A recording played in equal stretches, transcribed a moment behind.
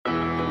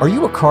Are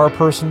you a car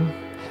person?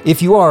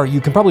 If you are,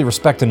 you can probably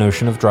respect the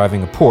notion of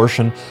driving a Porsche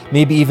and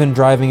maybe even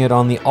driving it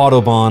on the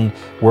Autobahn,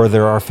 where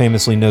there are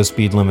famously no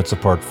speed limits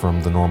apart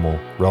from the normal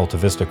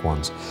relativistic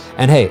ones.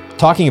 And hey,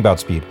 talking about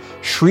speed,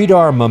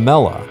 Sridhar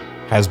Mamella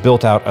has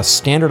built out a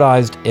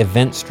standardized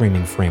event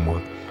streaming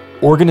framework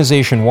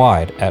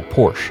organization-wide at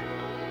Porsche.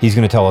 He's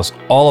going to tell us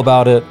all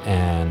about it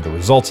and the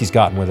results he's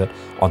gotten with it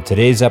on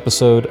today's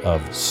episode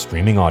of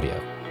Streaming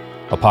Audio,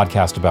 a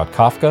podcast about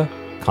Kafka,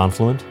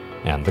 Confluent,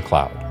 and the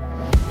cloud.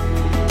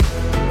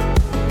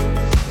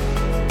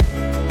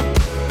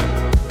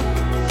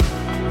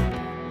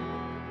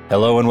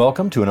 Hello and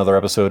welcome to another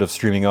episode of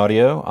Streaming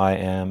Audio. I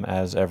am,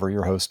 as ever,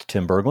 your host,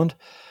 Tim Berglund,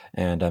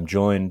 and I'm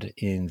joined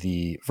in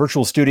the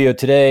virtual studio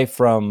today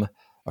from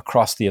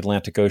across the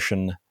Atlantic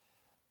Ocean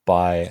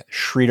by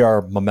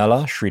Sridhar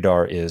Mamella.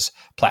 Sridhar is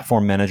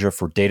platform manager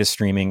for data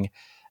streaming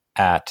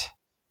at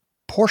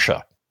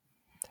Porsche.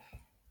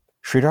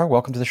 Sridhar,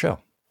 welcome to the show.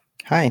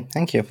 Hi,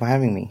 thank you for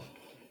having me.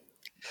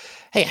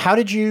 Hey, how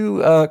did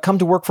you come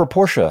to work for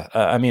Porsche?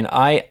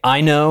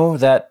 I know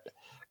that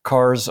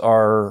cars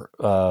are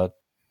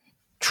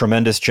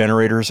tremendous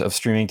generators of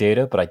streaming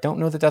data, but I don't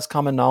know that that's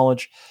common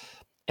knowledge.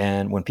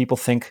 And when people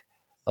think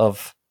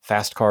of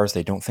fast cars,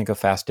 they don't think of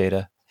fast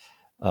data.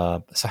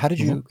 So how did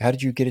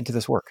you get into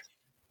this work?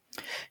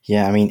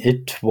 Yeah, I mean,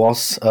 it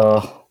was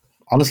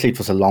honestly, it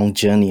was a long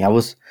journey. I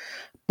was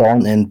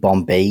born in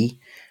Bombay,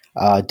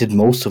 did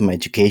most of my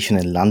education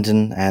in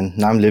London, and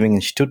now I'm living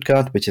in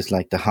Stuttgart, which is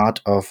like the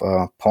heart of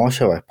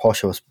Porsche. Where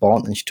Porsche was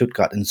born in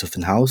Stuttgart in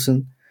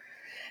Zuffenhausen,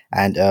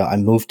 and I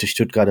moved to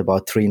Stuttgart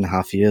about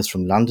 3.5 years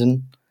from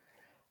London.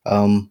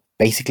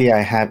 Basically, I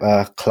have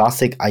a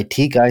classic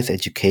IT guy's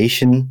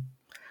education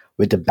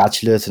with a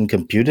bachelor's in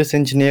computers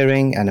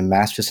engineering and a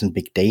master's in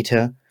big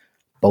data,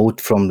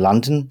 both from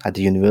London at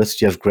the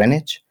University of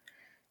Greenwich,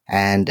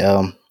 and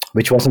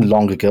which wasn't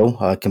long ago.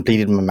 I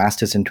completed my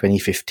master's in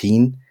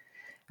 2015,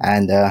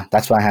 and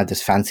that's why I have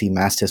this fancy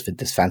master's with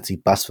this fancy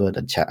buzzword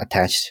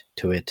attached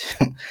to it.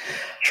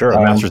 Sure,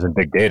 a master's in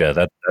big data.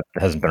 That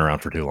hasn't been around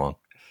for too long.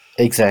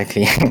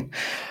 Exactly.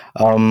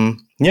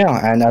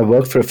 And I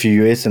worked for a few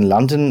years in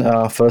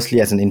London,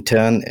 firstly as an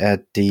intern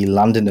at the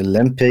London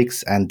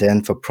Olympics and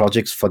then for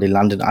projects for the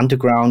London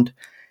Underground.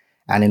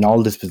 And in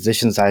all these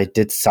positions, I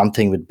did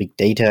something with big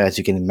data. As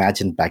you can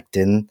imagine, back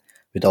then,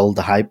 with all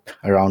the hype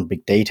around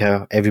big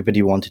data,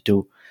 everybody wanted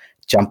to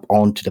jump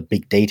onto the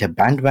big data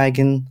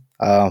bandwagon,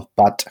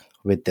 but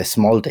with the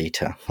small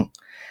data.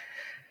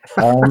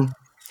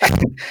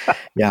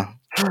 Yeah.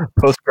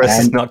 Postgres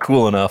is not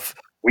cool enough.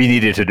 We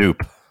needed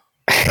Hadoop.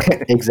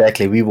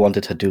 Exactly. We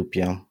wanted Hadoop,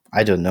 yeah.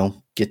 I don't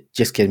know.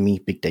 Just get me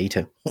big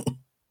data.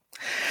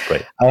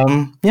 Right.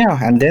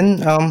 And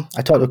then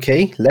I thought,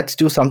 okay, let's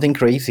do something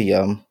crazy.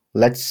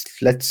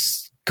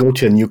 Let's go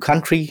to a new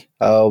country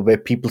where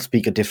people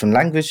speak a different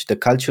language. The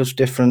culture is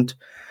different.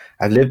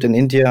 I've lived in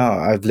India.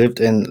 I've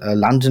lived in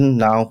London.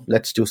 Now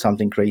let's do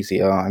something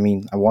crazy. I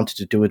wanted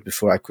to do it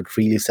before I could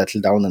really settle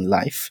down in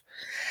life.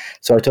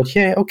 So I thought,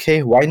 yeah,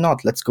 okay, why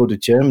not? Let's go to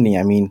Germany.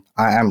 I mean,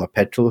 I am a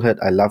petrol head.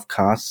 I love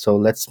cars. So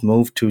let's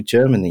move to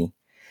Germany.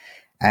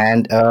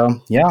 And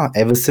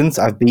ever since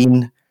I've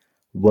been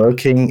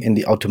working in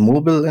the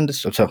automobile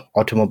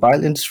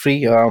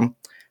industry,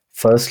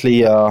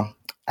 firstly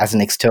as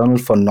an external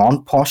for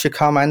non-Porsche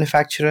car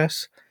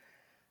manufacturers.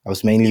 I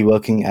was mainly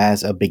working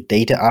as a big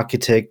data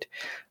architecting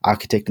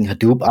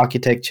Hadoop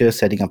architecture,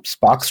 setting up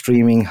Spark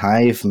streaming,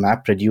 Hive,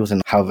 MapReduce.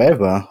 And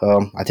however,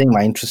 I think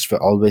my interests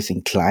were always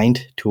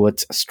inclined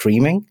towards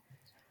streaming.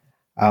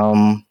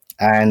 I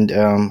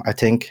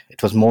think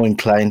it was more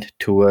inclined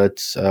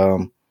towards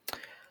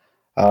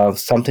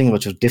something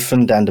which was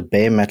different than the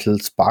bare metal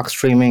Spark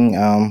streaming.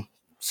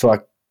 So I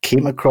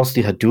came across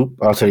the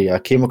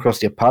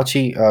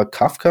Apache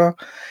Kafka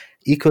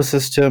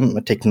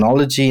ecosystem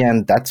technology,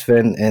 and that's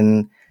when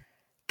in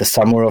the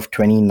summer of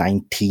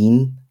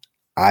 2019,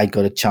 I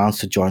got a chance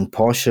to join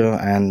Porsche,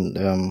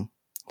 and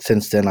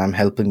since then I'm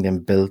helping them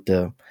build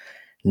the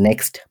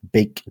next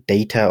big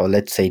data, or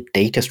let's say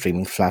data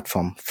streaming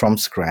platform from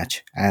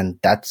scratch. And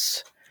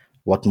that's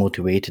what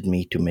motivated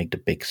me to make the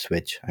big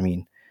switch. I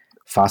mean,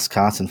 fast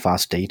cars and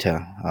fast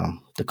data,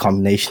 the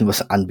combination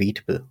was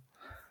unbeatable.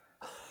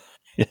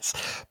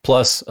 Yes,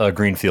 plus a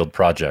greenfield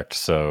project.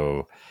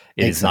 So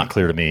it is not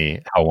clear to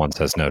me how one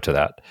says no to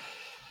that.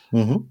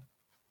 Mm-hmm.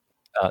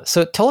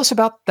 So tell us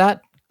about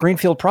that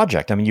greenfield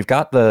project. I mean, you've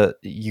got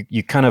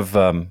you kind of,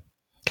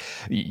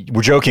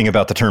 we're joking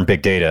about the term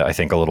big data, I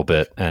think, a little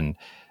bit. And,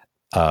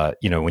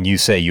 when you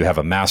say you have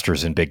a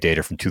master's in big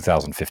data from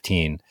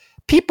 2015,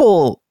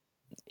 people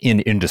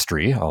in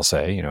industry, I'll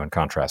say, in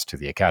contrast to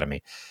the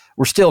academy,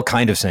 we're still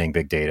kind of saying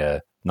big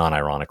data,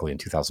 non-ironically, in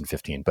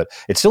 2015. But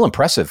it's still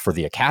impressive for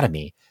the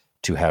academy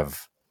to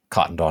have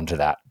cottoned onto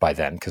that by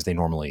then, because they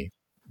normally,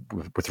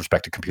 with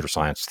respect to computer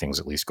science, things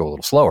at least go a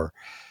little slower.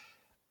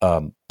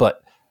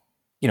 But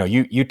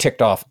you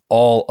ticked off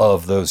all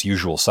of those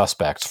usual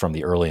suspects from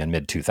the early and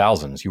mid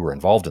 2000s. You were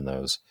involved in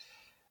those,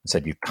 and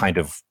said you kind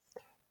of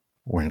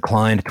were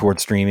inclined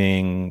towards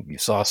streaming. You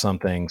saw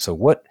something. So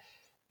what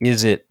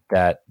is it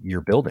that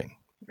you're building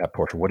at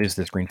Porsche? What is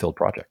this greenfield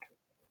project?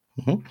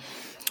 Mm-hmm.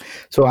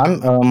 So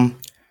I'm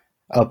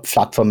a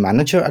platform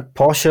manager at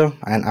Porsche,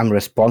 and I'm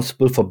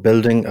responsible for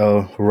building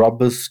a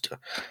robust,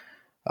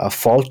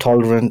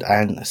 fault-tolerant,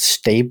 and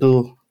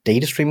stable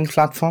data streaming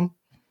platform.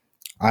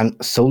 I'm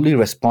solely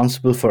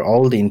responsible for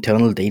all the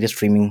internal data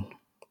streaming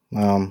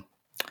um,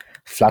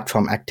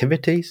 platform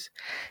activities,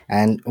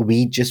 and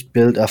we just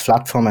built a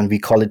platform, and we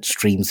call it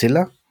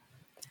Streamzilla.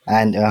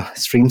 And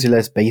Streamzilla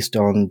is based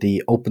on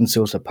the open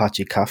source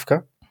Apache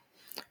Kafka,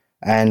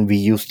 and we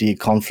use the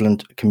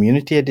Confluent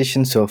Community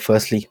Edition. So,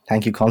 firstly,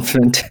 thank you,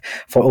 Confluent,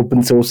 for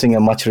open sourcing a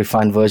much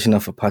refined version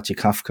of Apache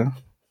Kafka.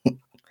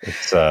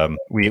 It's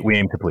we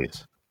aim to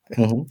please.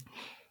 Mm-hmm.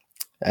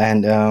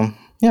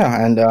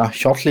 And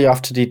shortly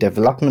after the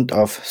development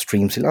of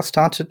Streamzilla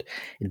started,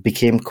 it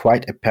became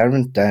quite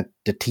apparent that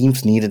the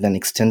teams needed an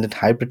extended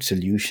hybrid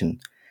solution.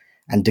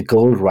 And the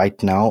goal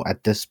right now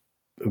at this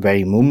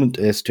very moment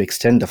is to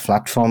extend the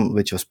platform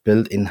which was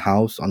built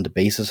in-house on the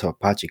basis of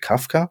Apache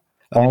Kafka.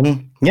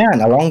 And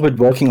along with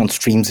working on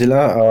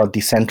Streamzilla,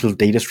 the central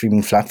data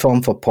streaming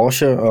platform for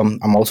Porsche,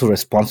 I'm also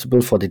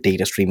responsible for the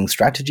data streaming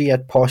strategy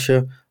at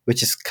Porsche,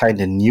 which is kind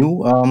of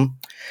new.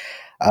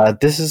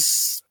 This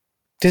is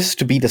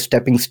to be the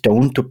stepping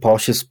stone to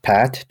Porsche's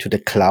path to the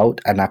cloud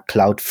and our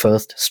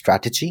cloud-first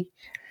strategy.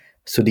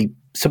 So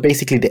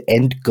basically, the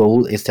end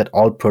goal is that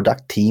all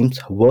product teams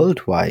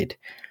worldwide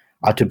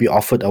are to be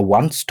offered a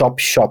one-stop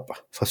shop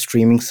for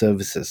streaming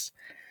services,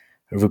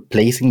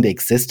 replacing the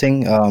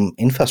existing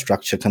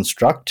infrastructure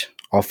construct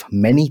of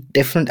many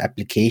different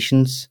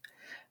applications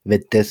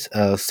with this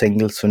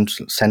single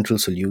central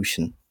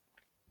solution.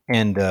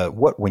 And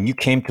when you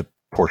came to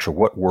Porsche,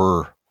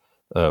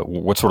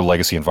 what sort of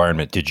legacy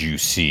environment did you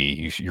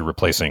see? You're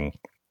replacing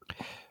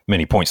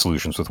many point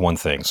solutions with one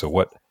thing. So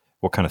what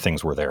kind of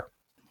things were there?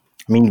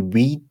 I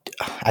mean,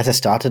 as I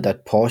started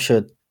at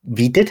Porsche,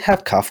 we did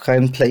have Kafka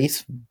in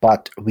place,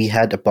 but we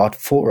had about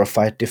 4 or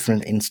 5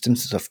 different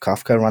instances of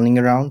Kafka running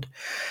around.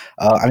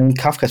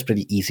 Kafka is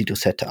pretty easy to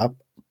set up,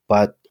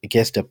 but I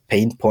guess the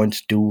pain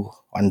points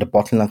and the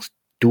bottlenecks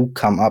do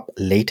come up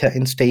later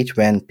in stage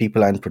when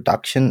people are in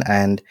production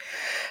and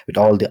with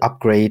all the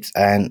upgrades,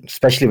 and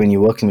especially when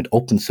you're working with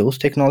open source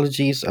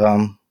technologies,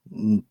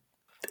 you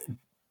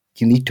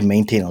need to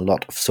maintain a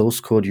lot of source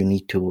code. You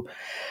need to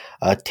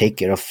take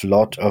care of a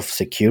lot of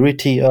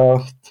security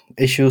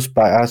issues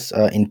by us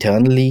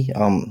internally.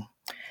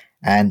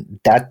 And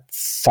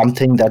that's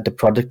something that the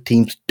product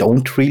teams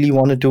don't really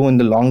want to do in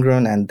the long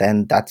run. And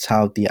then that's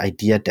how the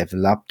idea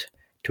developed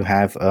to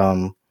have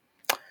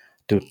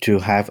to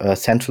have a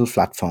central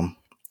platform.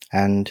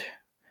 And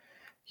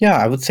yeah,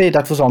 I would say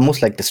that was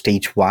almost like the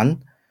stage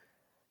one.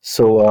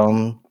 So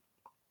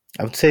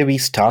I would say we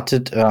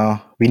started.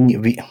 Our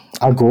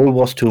goal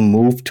was to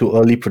move to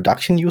early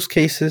production use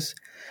cases.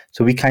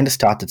 So we kind of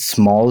started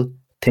small,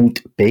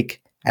 think big,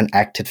 and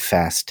acted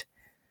fast.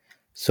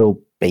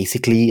 So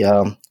basically,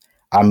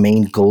 our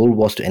main goal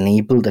was to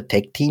enable the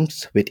tech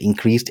teams with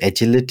increased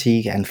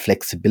agility and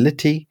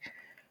flexibility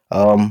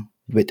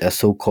with a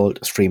so-called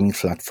streaming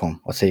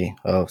platform, or say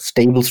a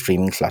stable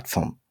streaming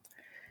platform.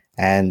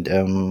 And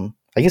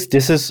I guess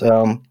this is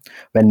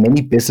when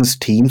many business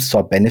teams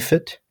saw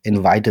benefit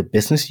in wider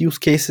business use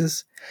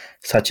cases,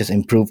 such as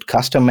improved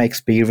customer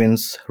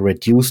experience,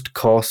 reduced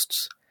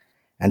costs,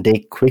 and they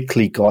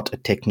quickly got a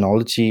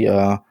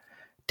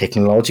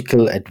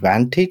technological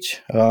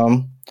advantage,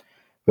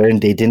 wherein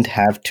they didn't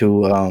have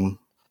to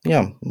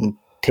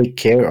take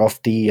care of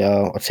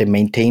the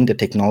maintain the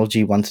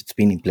technology once it's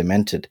been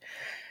implemented.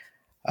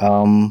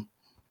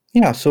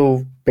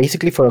 So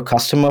basically, for a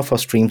customer, for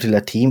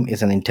Streamzilla team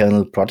is an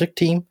internal project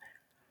team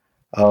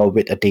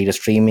with a data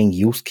streaming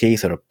use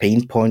case or a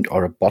pain point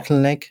or a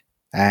bottleneck,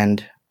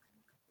 and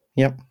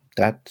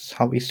that's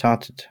how we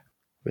started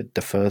with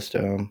the first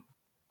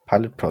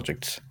pilot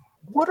projects.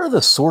 What are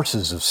the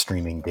sources of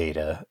streaming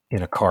data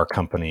in a car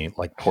company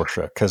like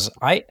Porsche? Because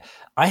I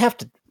have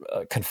to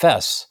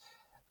confess,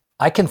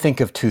 I can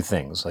think of 2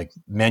 things, like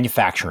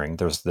manufacturing.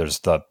 There's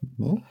the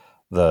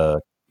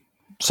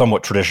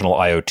somewhat traditional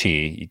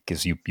IoT,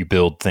 because you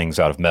build things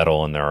out of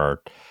metal, and there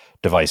are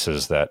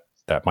devices that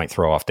might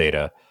throw off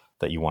data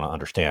that you want to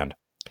understand.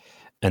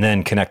 And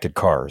then connected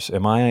cars.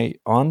 Am I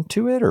on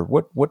to it, or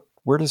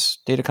where does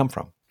data come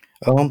from?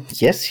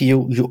 Yes,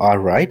 you are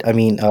right. I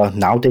mean,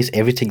 nowadays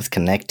everything's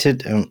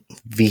connected.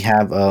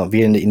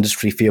 We're in the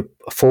industry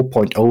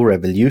 4.0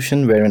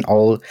 revolution, wherein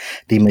all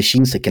the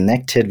machines are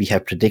connected. We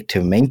have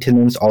predictive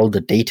maintenance. All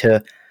the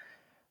data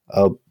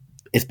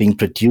is being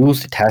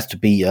produced. It has to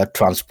be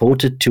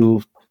transported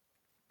to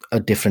a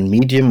different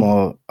medium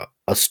or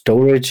a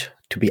storage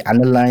to be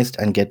analyzed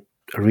and get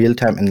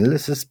real-time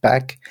analysis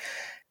back.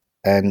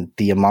 And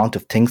the amount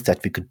of things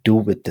that we could do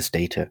with this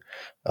data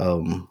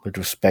with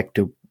respect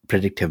to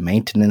predictive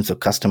maintenance or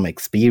customer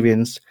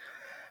experience.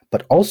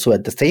 But also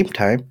at the same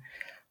time,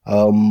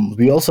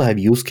 we also have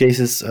use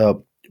cases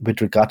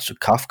with regards to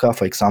Kafka,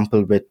 for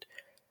example, with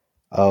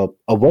a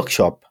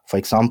workshop For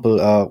example,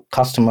 a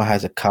customer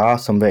has a car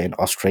somewhere in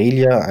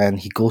Australia and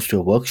he goes to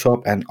a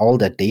workshop and all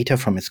that data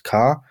from his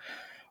car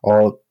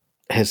or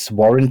his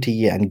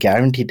warranty and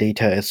guarantee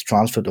data is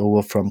transferred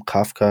over from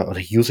Kafka or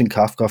using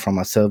Kafka from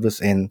a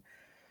service in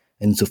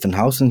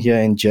Zuffenhausen here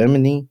in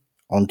Germany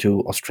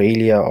onto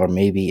Australia or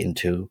maybe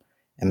into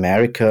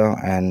America.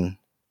 And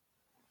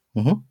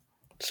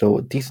so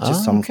these are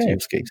just some of the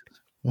use cases.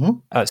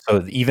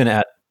 So even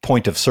at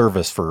point of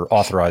service for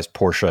authorized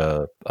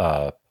Porsche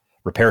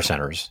repair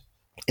centers.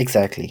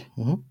 Exactly.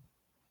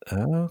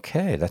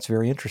 Okay, that's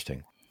very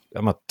interesting.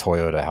 I'm a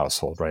Toyota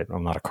household, right?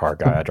 I'm not a car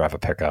guy. I drive a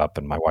pickup,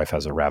 and my wife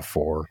has a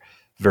RAV4.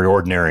 Very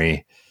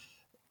ordinary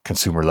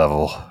consumer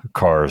level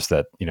cars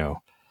that,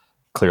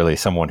 clearly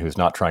someone who's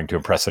not trying to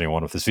impress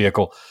anyone with this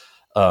vehicle.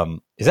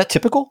 Is that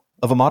typical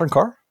of a modern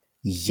car?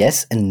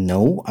 Yes and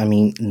no. I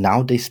mean,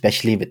 nowadays,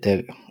 especially with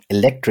the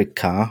electric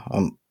car,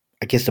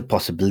 I guess the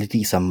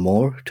possibilities are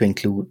more to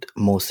include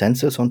more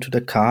sensors onto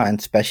the car, and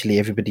especially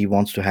everybody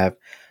wants to have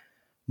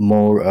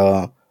more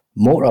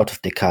out of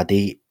the car.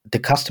 The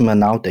customer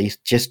nowadays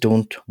just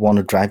don't want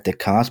to drive their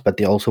cars, but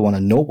they also want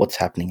to know what's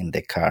happening in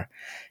their car.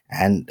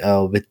 And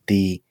with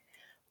the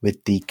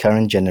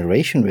current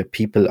generation, where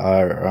people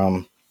are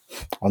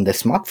on their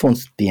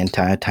smartphones the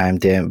entire time,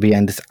 we are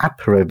in this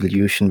app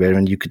revolution,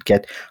 wherein you could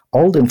get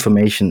all the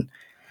information,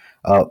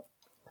 no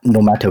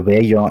matter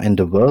where you are in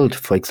the world.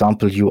 For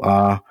example, you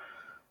are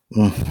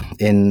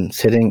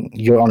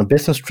you're on a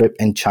business trip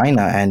in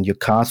China and your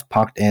car's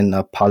parked in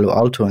Palo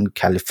Alto in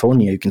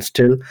California. You can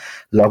still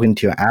log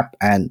into your app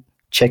and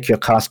check your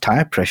car's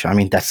tire pressure. I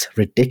mean, that's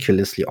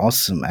ridiculously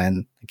awesome.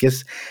 And I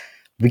guess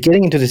we're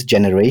getting into this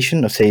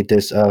generation, or say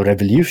this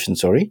revolution,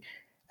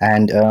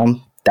 and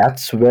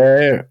that's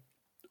where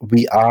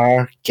we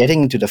are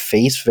getting into the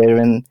phase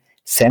wherein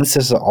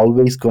sensors are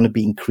always going to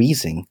be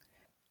increasing.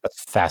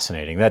 That's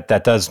fascinating.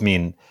 That does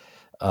mean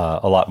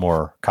a lot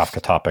more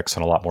Kafka topics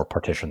and a lot more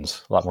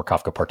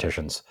Kafka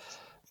partitions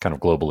kind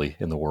of globally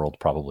in the world,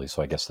 probably.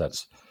 So I guess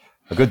that's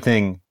a good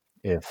thing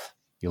if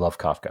you love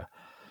Kafka.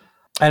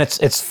 And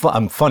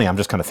I'm funny. I'm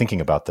just kind of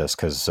thinking about this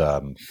because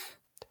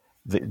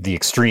the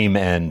extreme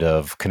end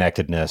of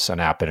connectedness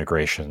and app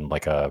integration,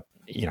 like I've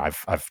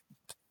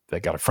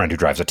got a friend who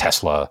drives a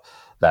Tesla,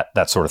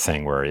 that sort of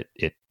thing, where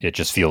it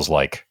just feels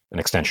like an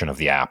extension of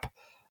the app.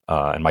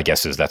 And my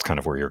guess is that's kind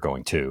of where you're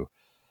going to.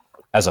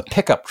 As a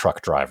pickup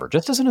truck driver,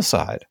 just as an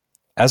aside,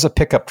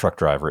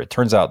 it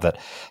turns out that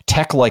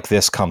tech like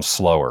this comes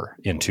slower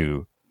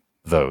into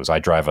those. I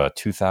drive a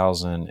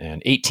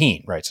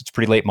 2018, right? So it's a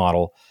pretty late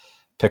model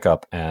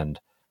pickup, and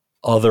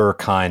other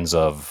kinds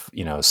of,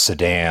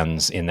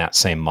 sedans in that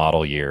same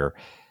model year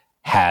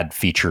had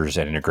features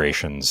and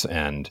integrations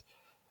and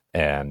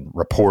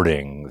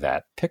reporting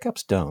that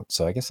pickups don't.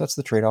 So I guess that's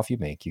the trade-off you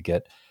make. You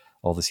get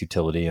all this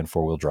utility and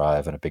four-wheel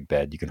drive and a big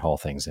bed you can haul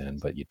things in,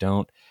 but you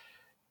don't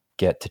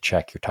get to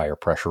check your tire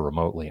pressure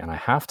remotely. And I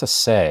have to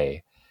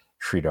say,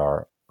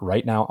 Sridhar,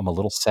 right now I'm a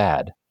little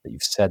sad that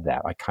you've said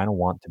that. I kind of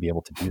want to be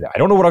able to do that. I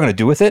don't know what I'm going to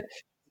do with it,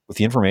 with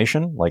the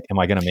information. Like, am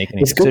I going to make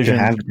any decisions? Good to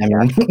have.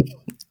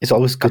 It's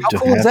always good to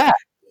have. How cool is that?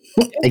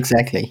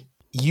 Exactly.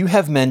 You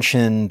have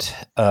mentioned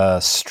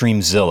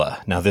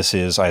Streamzilla. Now, this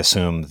is, I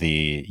assume,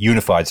 the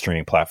unified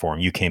streaming platform.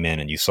 You came in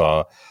and you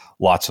saw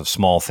lots of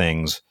small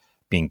things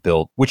being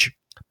built, which,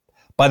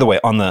 by the way,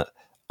 on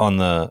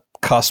the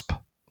cusp,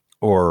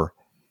 or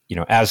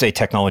as a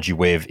technology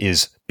wave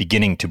is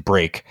beginning to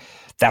break,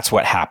 that's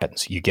what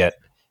happens. You get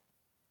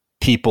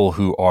people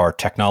who are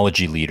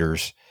technology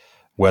leaders,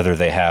 whether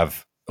they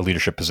have a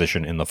leadership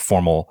position in the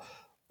formal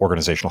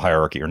organizational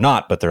hierarchy or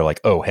not, but they're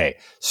like, oh, hey,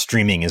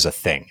 streaming is a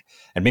thing.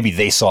 And maybe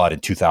they saw it in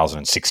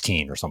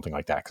 2016 or something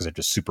like that because they're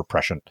just super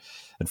prescient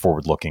and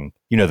forward-looking.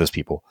 Those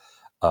people.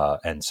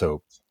 And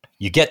so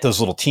you get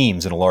those little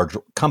teams in a large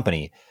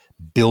company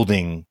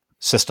building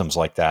systems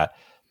like that,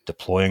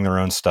 deploying their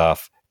own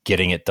stuff,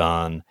 getting it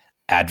done,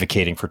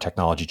 advocating for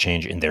technology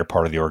change in their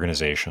part of the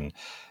organization.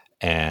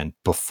 And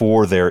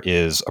before there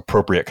is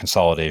appropriate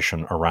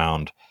consolidation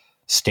around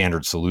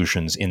standard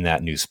solutions in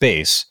that new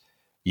space,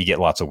 you get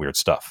lots of weird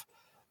stuff.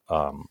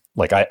 I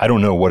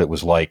don't know what it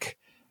was like.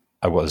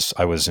 I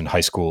was in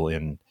high school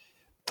in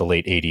the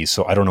late 80s,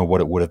 so I don't know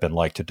what it would have been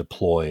like to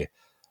deploy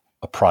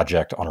a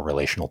project on a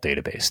relational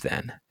database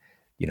then.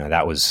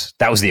 That was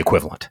the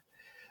equivalent.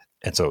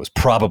 And so it was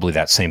probably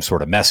that same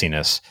sort of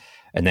messiness.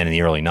 And then in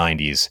the early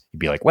 90s, you'd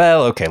be like,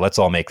 well, okay, let's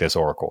all make this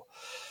Oracle.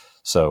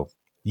 So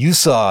you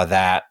saw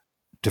that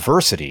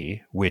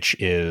diversity, which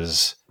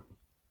is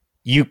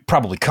you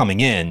probably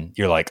coming in,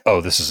 you're like, oh,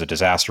 this is a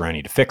disaster. I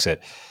need to fix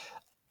it.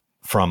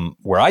 From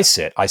where I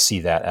sit, I see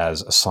that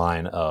as a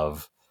sign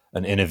of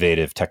an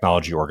innovative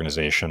technology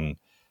organization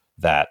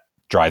that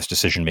drives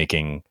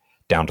decision-making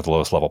down to the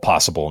lowest level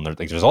possible. And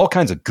there's all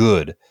kinds of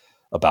good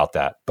about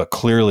that, but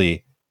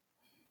clearly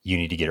you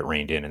need to get it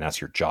reined in, and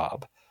that's your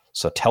job.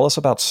 So tell us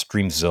about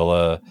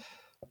Streamzilla.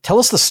 Tell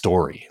us the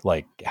story.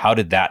 Like, how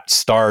did that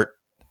start?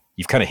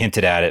 You've kind of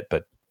hinted at it,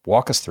 but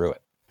walk us through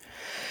it.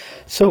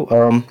 So,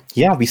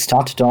 we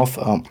started off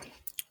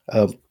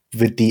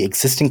with the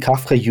existing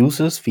Kafka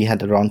users, we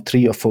had around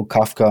 3 or 4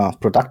 Kafka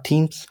product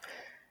teams,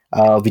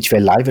 which were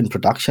live in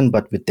production,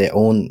 but with their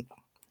own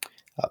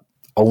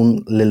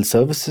little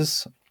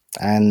services.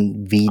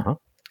 And we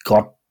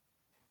got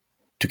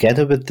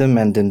together with them,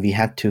 and then we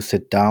had to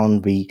sit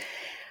down. We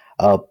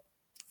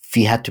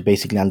had to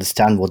basically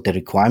understand what their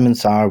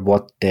requirements are,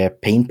 what their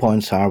pain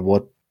points are,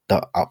 what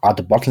are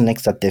the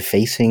bottlenecks that they're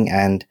facing,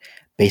 and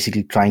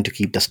basically trying to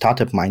keep the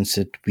startup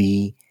mindset.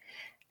 We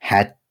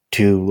had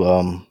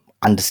to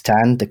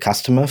understand the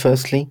customer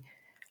firstly,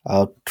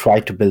 try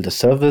to build a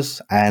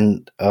service,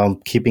 and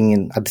at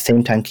the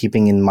same time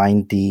keeping in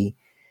mind the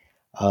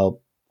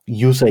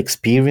user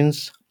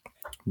experience.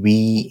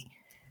 We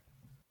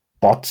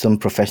bought some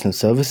professional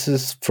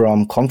services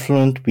from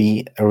Confluent.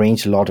 We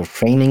arranged a lot of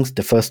trainings.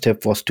 The first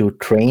step was to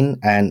train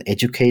and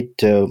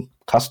educate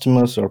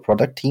customers or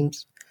product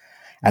teams,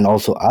 and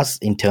also us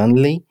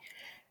internally,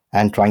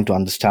 and trying to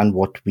understand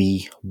what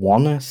we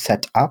want to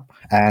set up.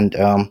 And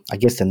I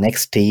guess the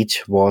next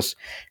stage was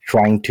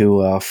trying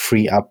to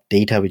free up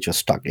data which was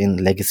stuck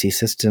in legacy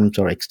systems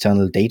or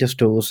external data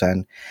stores,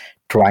 and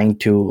trying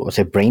to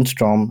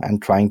brainstorm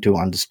and trying to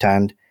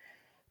understand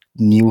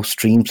new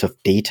streams of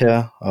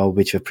data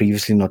which were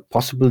previously not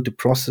possible to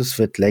process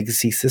with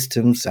legacy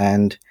systems.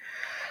 And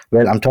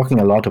well, I'm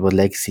talking a lot about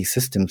legacy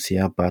systems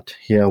here, but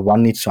here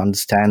one needs to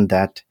understand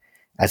that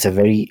as a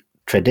very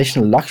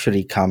traditional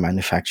luxury car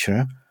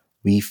manufacturer,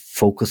 we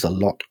focus a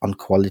lot on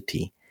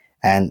quality.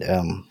 And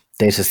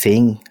there's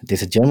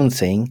a German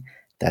saying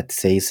that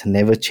says,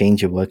 never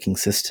change a working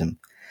system.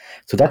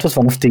 So that was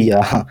one of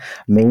the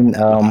main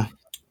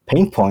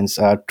pain points,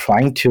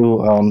 trying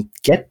to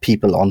get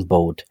people on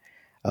board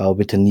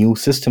with a new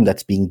system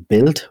that's being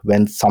built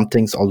when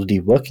something's already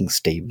working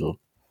stable.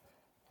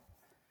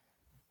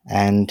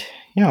 And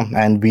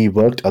we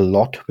worked a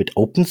lot with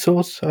open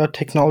source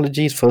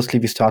technologies. Firstly,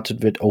 we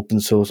started with open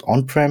source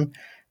on-prem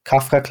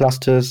Kafka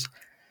clusters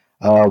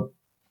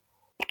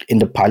in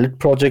the pilot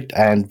project,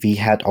 and we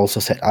had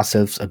also set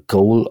ourselves a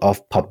goal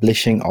of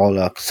publishing all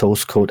our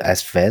source code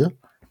as well.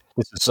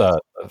 This is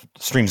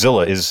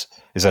Streamzilla. Is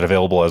that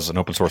available as an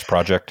open source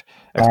project?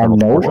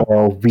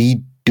 No,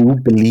 we do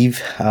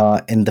believe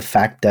in the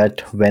fact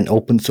that when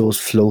open source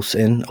flows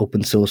in,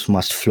 open source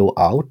must flow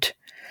out.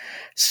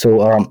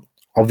 So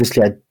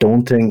obviously, I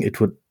don't think it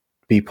would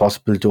be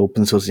possible to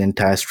open source the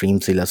entire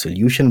Streamzilla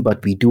solution,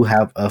 but we do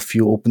have a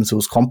few open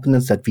source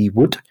components that we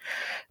would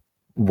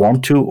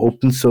want to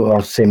open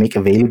source or make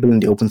available in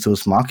the open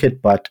source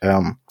market. But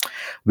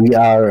we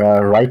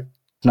are right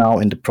now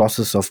in the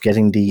process of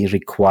getting the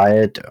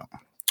required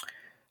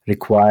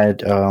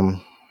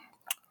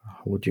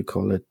what do you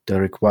call it?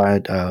 The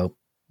required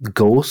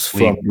goals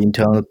from the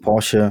internal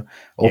Porsche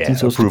open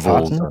source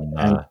department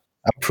and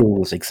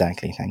approvals.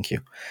 Exactly. Thank you.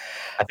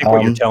 I think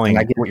what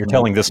you're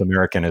telling this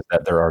American is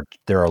that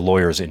there are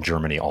lawyers in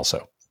Germany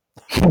also.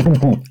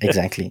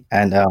 Exactly,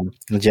 and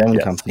the German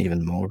company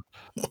even more.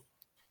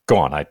 Go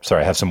on. I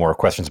have some more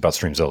questions about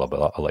Streamzilla,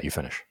 but I'll let you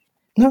finish.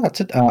 No,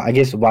 that's it. I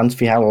guess once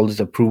we have all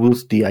these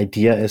approvals, the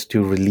idea is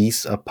to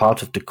release a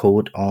part of the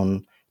code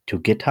to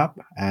GitHub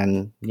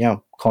and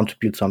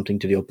contribute something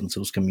to the open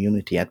source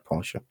community at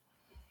Porsche.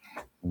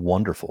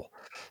 Wonderful.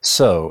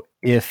 So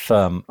if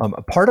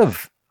part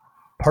of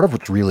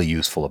what's really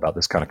useful about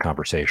this kind of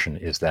conversation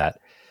is that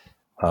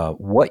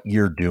what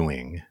you're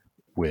doing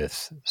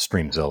with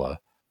Streamzilla,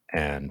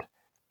 and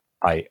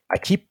I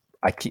keep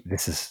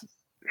this is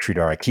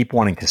Sridhar, I keep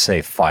wanting to say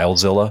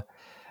FileZilla,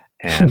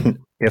 and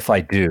if I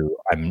do,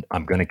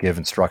 I'm going to give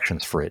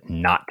instructions for it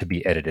not to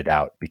be edited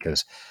out,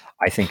 because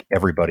I think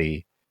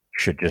everybody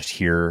should just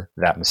hear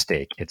that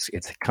mistake. It's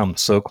come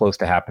so close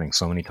to happening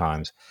so many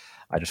times.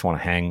 I just want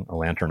to hang a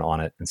lantern on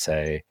it and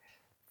say,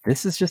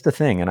 this is just a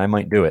thing, and I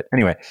might do it.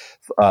 Anyway,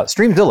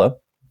 Streamzilla,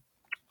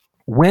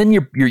 when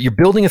you're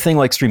building a thing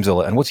like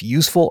Streamzilla, and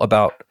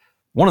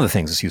one of the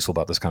things that's useful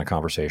about this kind of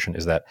conversation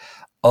is that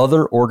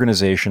other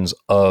organizations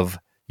of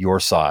your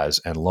size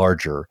and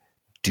larger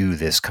do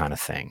this kind of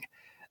thing.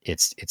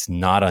 It's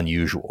not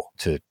unusual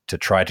to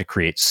try to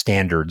create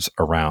standards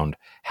around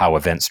how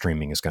event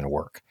streaming is going to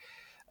work.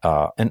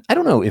 And I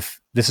don't know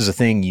if this is a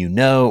thing you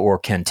know or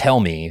can tell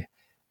me.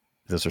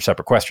 Those are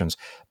separate questions.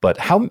 But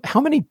how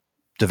many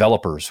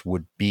developers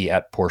would be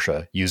at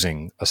Porsche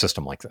using a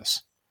system like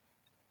this?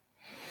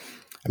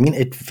 I mean,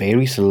 it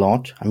varies a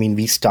lot. I mean,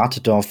 we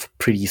started off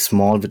pretty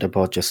small with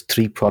about just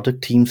 3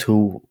 product teams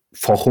for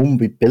whom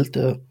we built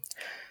a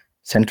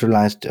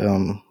centralized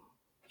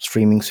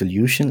streaming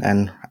solution.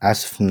 And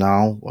as of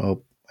now,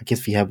 I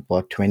guess we have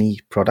about 20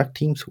 product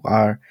teams who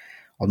are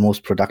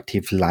almost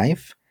productive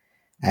live.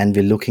 And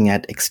we're looking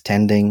at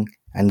extending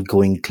and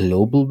going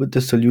global with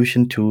the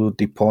solution to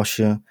the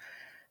Porsche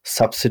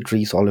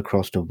subsidiaries all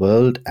across the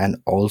world, and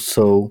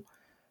also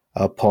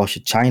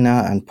Porsche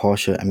China and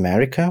Porsche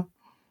America.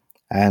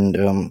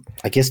 And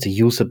I guess the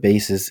user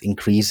base is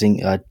increasing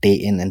day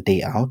in and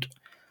day out.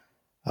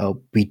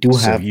 We do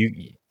have...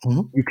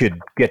 You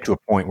could get to a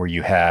point where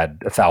you had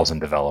 1,000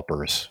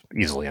 developers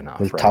easily enough,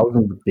 well, right?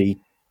 1,000 would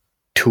be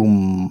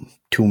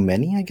too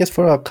many, I guess,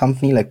 for a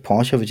company like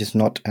Porsche, which is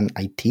not an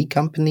IT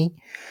company.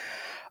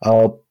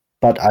 Uh,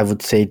 but I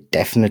would say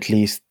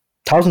definitely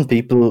 1,000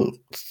 people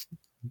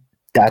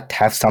that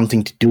have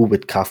something to do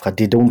with Kafka.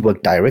 They don't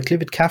work directly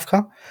with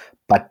Kafka,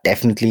 but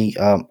definitely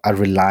are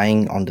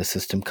relying on the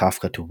system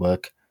Kafka to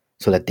work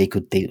so that they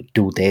could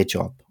do their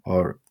job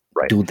or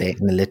Right. do their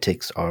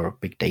analytics or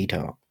big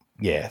data.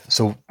 Yeah.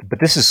 So, but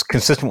this is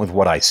consistent with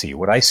what I see.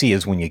 What I see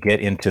is when you get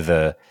into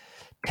the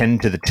 10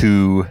 to the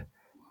 2,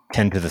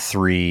 10 to the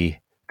 3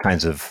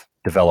 kinds of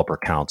developer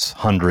counts,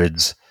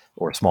 hundreds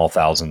or small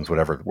thousands,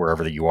 whatever,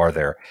 wherever that you are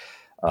there,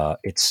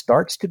 it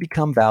starts to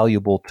become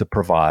valuable to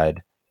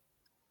provide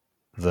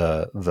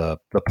the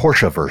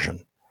Porsche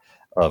version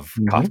of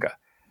Kafka.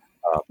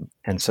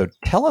 And so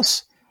tell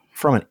us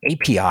from an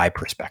API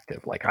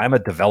perspective, like I'm a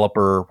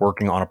developer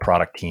working on a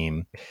product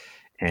team,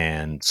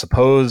 and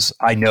suppose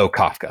I know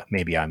Kafka.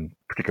 Maybe I'm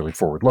particularly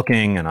forward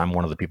looking and I'm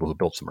one of the people who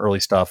built some early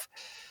stuff,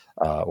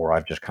 or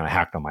I've just kind of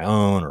hacked on my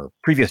own or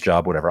previous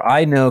job, whatever.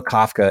 I know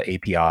Kafka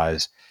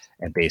APIs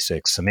and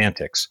basic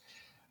semantics.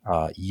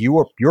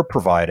 You're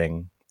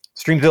providing,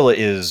 Streamzilla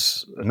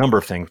is a number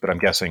of things, but I'm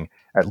guessing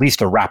at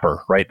least a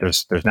wrapper, right?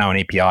 There's now an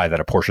API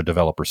that a Porsche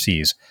developer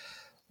sees.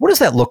 What does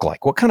that look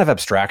like? What kind of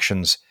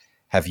abstractions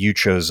have you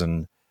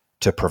chosen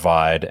to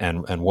provide,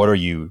 and what are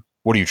you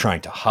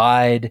trying to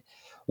hide?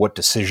 What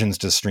decisions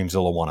does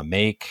Streamzilla want to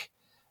make?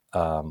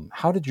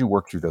 How did you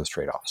work through those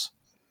trade-offs?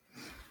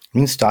 I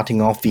mean, starting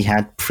off, we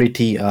had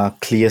pretty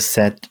clear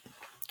set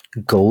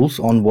goals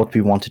on what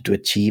we wanted to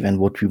achieve and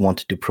what we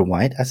wanted to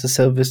provide as a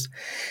service.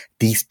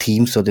 These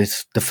teams, so the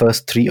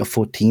first 3 or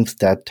 4 teams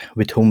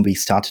with whom we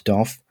started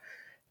off,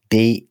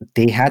 they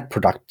had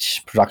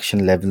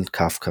production level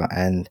Kafka,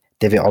 and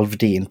they were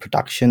already in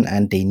production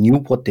and they knew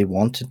what they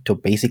wanted. So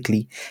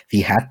basically,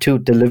 we had to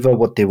deliver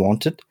what they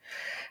wanted.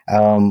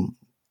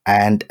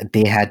 And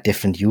they had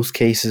different use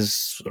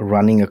cases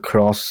running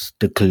across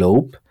the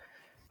globe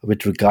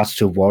with regards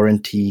to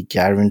warranty,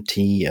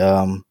 guarantee,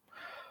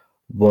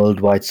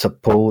 worldwide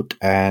support,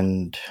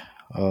 and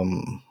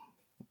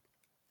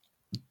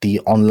the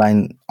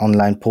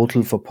online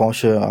portal for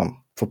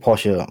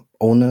Porsche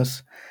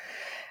owners.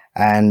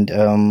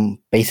 And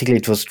basically,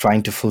 it was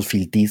trying to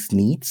fulfill these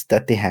needs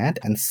that they had.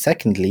 And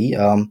secondly,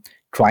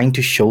 trying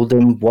to show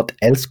them what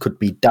else could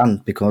be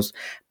done. Because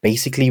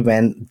basically,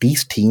 when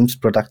these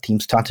product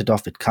teams started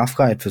off with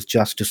Kafka, it was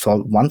just to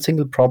solve one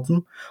single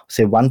problem,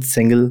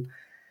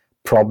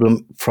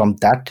 from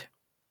that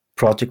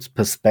project's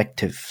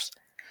perspectives.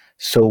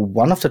 So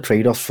one of the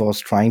trade-offs was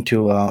trying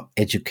to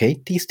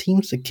educate these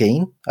teams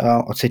again,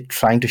 or say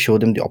trying to show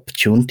them the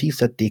opportunities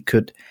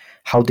that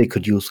how they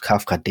could use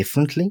Kafka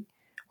differently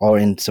or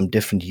in some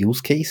different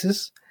use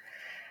cases.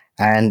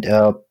 And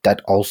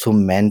that also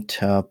meant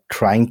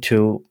trying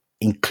to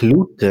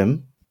include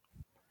them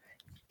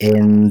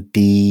in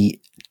the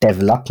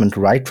development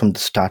right from the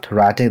start,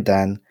 rather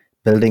than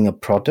building a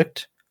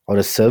product or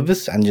a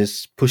service and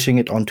just pushing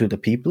it onto the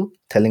people,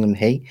 telling them,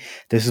 hey,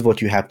 this is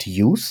what you have to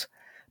use,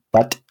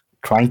 but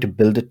trying to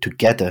build it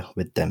together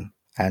with them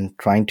and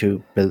trying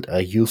to build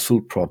a useful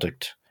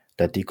product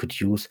that they could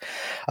use.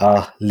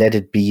 Let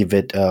it be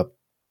with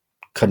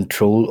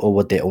control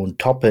over their own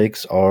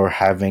topics, or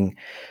having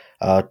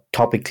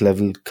topic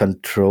level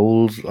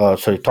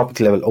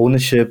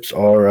ownerships,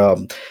 or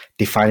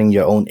defining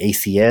your own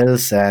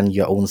ACLs and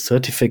your own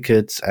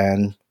certificates.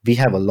 And we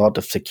have a lot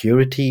of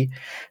security,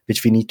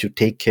 which we need to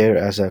take care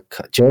as a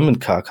German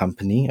car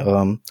company.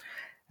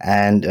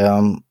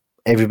 And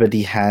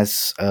everybody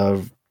has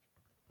a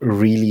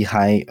really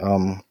high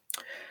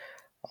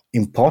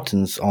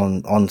importance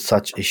on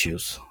such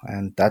issues.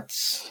 And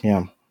that's,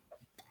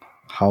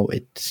 how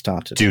it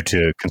started. Due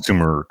to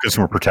consumer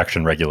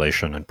protection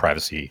regulation and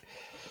privacy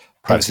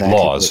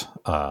laws,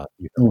 a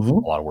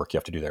lot of work you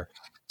have to do there.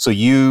 So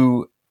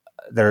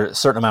there's a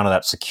certain amount of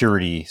that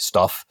security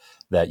stuff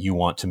that you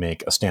want to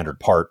make a standard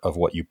part of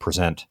what you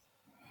present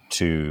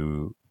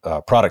to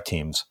product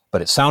teams.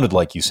 But it sounded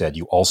like you said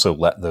you also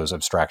let those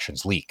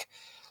abstractions leak.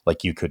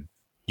 Like you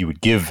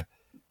would give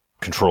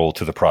control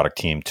to the product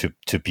team to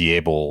be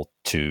able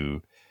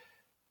to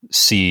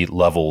see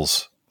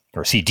levels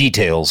or see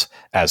details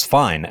as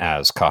fine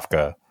as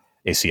Kafka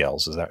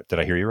ACLs. Did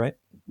I hear you right?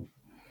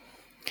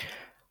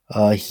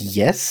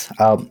 Yes,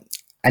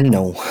 and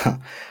no.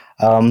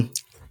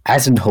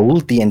 As a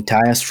whole, the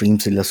entire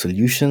Streamzilla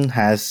solution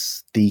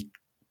has the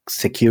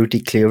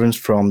security clearance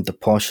from the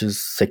Porsche's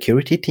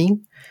security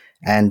team,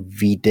 and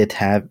we did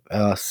have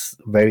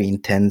very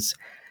intense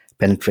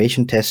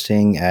penetration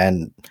testing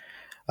and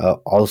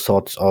all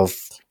sorts of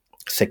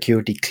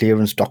security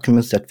clearance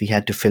documents that we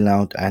had to fill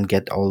out and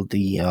get all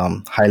the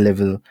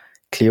high-level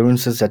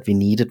clearances that we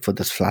needed for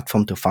this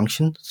platform to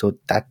function. So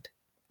that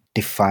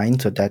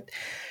defines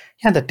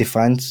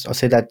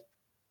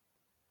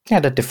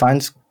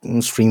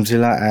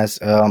Streamzilla as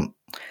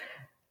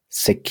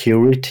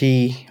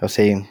security, or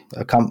say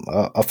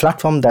a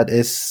platform that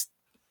is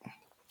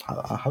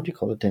how do you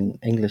call it in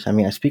English? I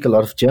mean, I speak a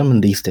lot of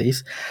German these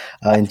days.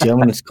 In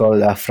German, it's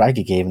called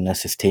freigegebenes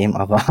System,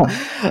 aber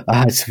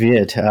it's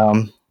weird.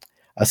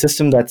 A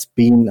system that's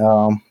been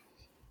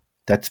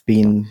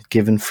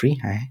given free.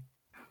 Eh?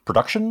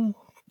 Production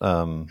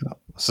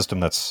system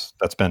that's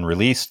been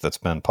released, that's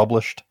been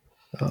published.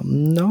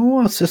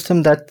 No, a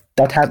system that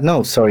had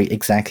no. Sorry,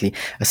 exactly.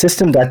 A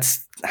system that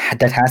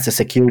has a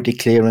security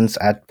clearance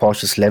at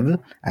Porsche's level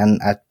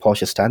and at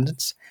Porsche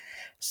standards.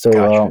 So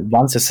Gotcha.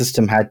 once a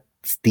system had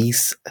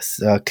these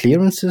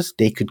clearances,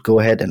 they could go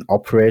ahead and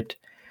operate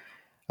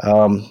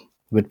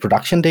with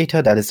production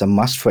data. That is a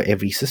must for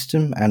every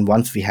system. And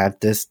once we have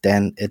this,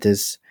 then it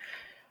is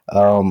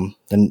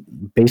then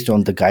based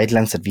on the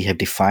guidelines that we have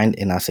defined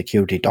in our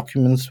security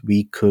documents,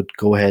 we could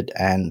go ahead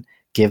and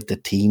give the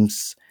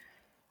teams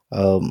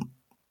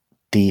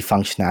the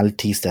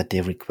functionalities that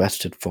they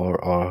requested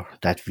for or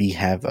that we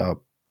have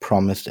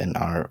promised in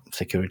our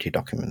security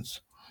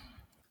documents.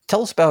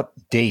 Tell us about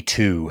day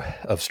 2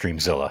 of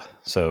Streamzilla.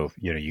 So,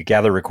 you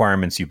gather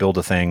requirements, you build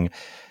a thing,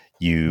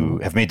 you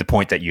have made the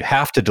point that you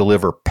have to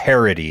deliver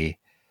parity,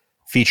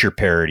 feature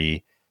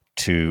parity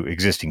to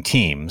existing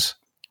teams.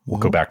 We'll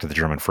go back to the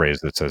German phrase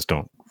that says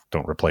don't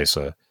replace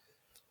a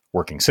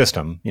working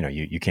system.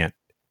 You can't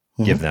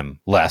give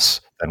them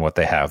less than what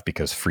they have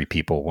because free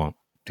people won't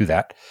do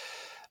that.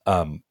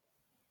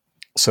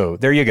 So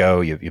there you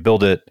go. You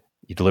build it,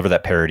 you deliver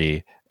that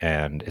parity,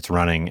 and it's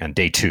running. And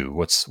day 2,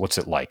 what's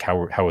it like?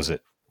 How is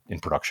it in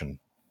production?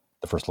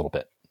 The first little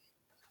bit.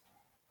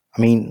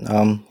 I mean,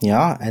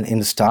 yeah. And in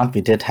the start,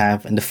 we did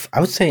have, I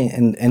would say,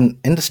 in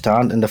the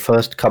start, in the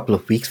first couple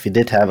of weeks, we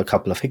did have a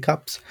couple of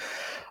hiccups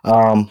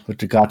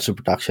with regards to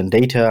production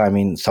data. I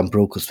mean, some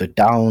brokers were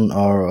down,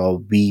 or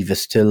we were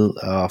still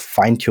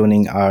fine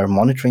tuning our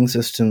monitoring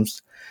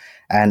systems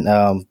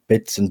and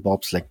bits and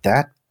bobs like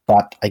that.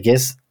 But I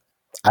guess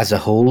as a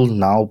whole,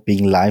 now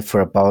being live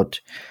for about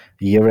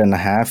a year and a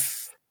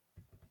half,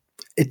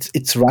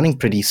 it's running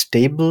pretty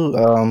stable,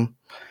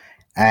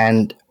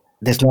 and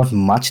there's not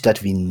much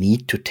that we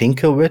need to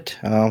tinker with.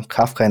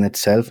 Kafka in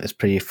itself is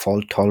pretty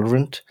fault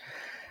tolerant.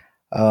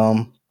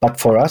 But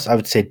for us, I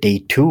would say day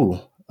 2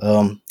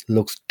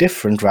 looks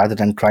different. Rather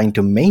than trying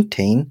to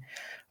maintain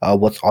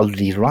what's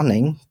already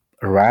running,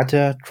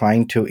 rather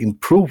trying to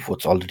improve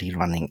what's already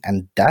running.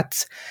 And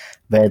that's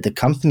where the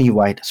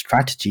company-wide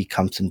strategy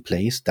comes in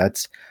place.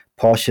 That's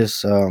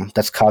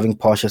that's carving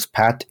Porsche's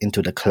path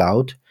into the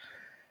cloud.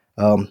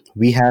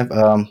 We have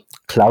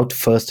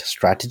cloud-first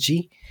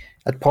strategy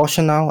at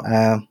Porsche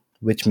now,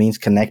 which means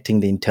connecting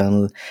the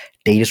internal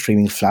data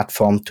streaming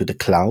platform to the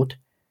cloud,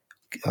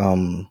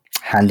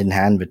 hand in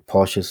hand with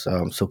Porsche's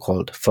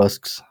so-called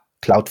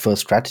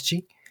cloud-first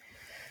strategy.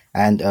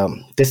 And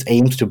this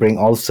aims to bring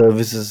all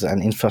services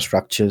and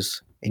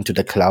infrastructures into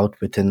the cloud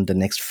within the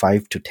next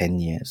 5 to 10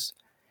 years.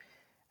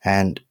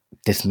 And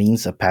this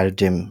means a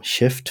paradigm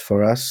shift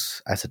for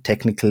us as a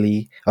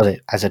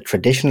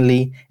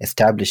traditionally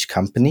established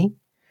company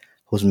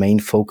whose main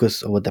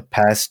focus over the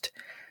past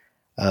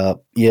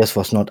years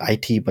was not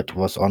IT, but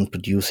was on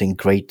producing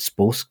great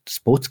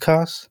sports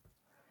cars.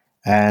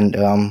 And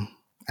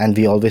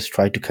we always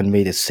try to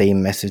convey the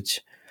same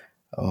message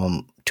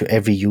to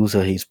every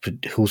user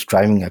who's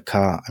driving a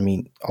car. I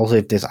mean, also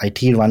if there's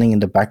IT running in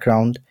the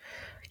background,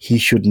 he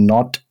should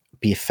not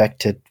be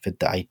affected with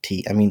the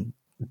IT. I mean,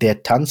 there are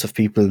tons of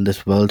people in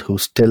this world who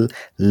still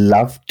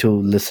love to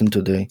listen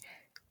to the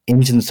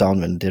engine sound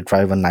when they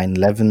drive a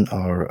 911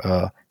 or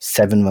a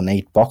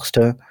 718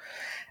 Boxster.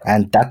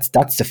 And that's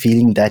the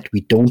feeling that we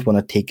don't want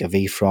to take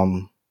away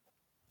from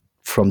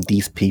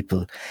these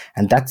people.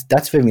 And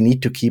that's where we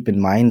need to keep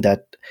in mind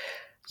that,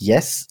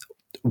 yes,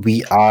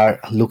 we are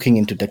looking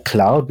into the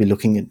cloud, we're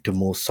looking into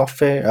more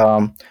software.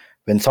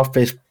 When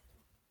software is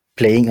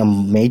playing a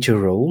major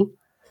role.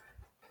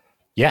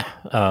 Yeah,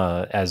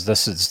 as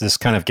this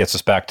kind of gets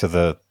us back to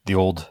the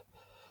old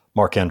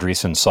Mark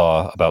Andreessen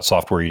saw about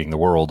software eating the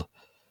world,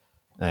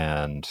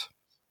 and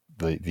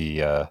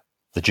the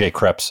J.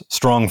 Krebs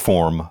strong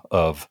form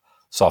of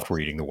software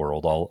eating the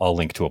world. I'll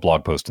link to a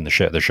blog post in the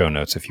show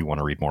notes if you want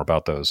to read more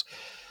about those.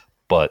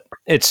 But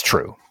it's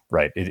true,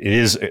 right?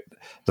 The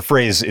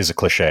phrase is a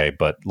cliche,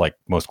 but like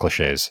most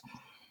cliches,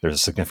 there's a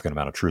significant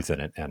amount of truth in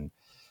it, and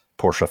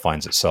Porsche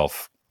finds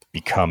itself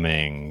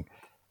becoming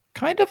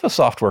kind of a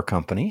software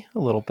company a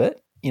little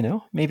bit,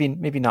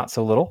 maybe not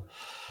so little.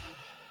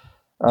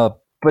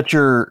 But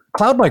your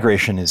cloud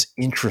migration is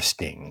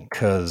interesting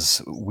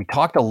because we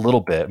talked a little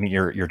bit. I mean,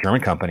 you're a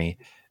German company,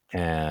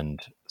 and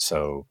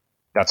so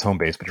that's home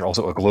base, but you're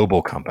also a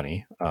global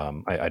company.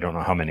 I don't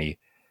know how many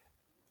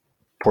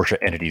Porsche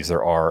entities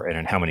there are and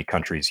in how many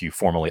countries you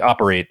formally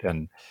operate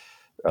and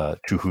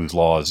to whose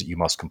laws you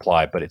must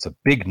comply, but it's a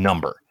big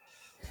number,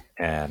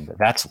 and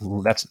that's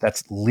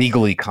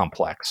legally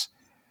complex.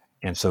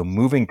 And so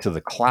moving to the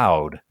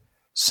cloud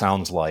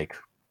sounds like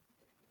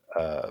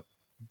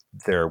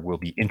there will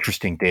be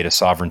interesting data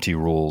sovereignty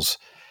rules.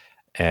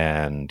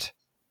 And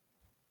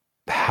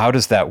how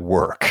does that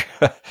work?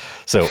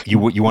 So you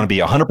want to be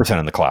 100%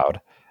 in the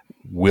cloud.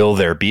 Will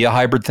there be a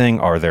hybrid thing?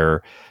 Do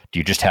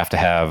you just have to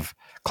have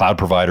cloud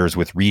providers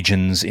with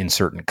regions in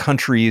certain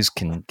countries.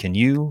 Do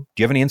you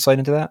have any insight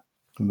into that?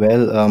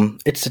 Well,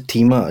 it's a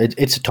tema.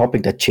 It's a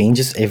topic that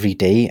changes every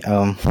day.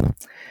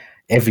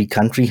 Every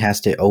country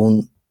has their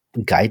own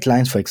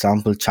guidelines. For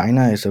example,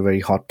 China is a very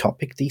hot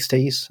topic these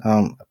days.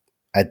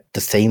 At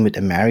the same with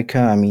America.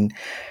 I mean,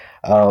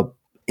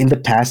 in the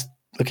past,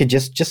 okay,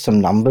 just some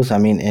numbers. I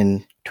mean,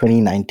 in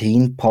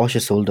 2019, Porsche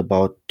sold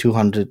about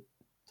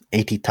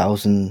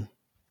 280,000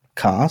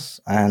 cars,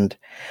 and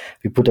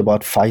we put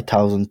about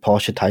 5,000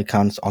 Porsche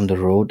Taycans on the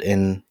road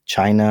in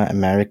China,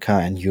 America,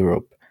 and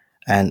Europe.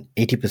 And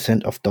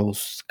 80% of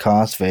those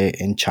cars were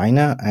in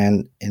China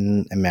and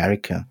in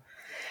America.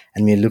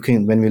 And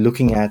when we're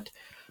looking at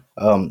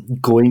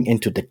going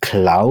into the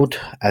cloud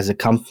as a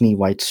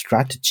company-wide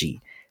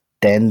strategy,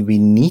 then we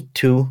need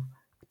to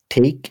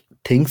take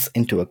things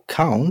into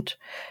account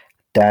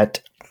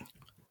that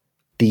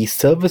the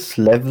service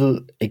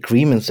level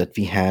agreements that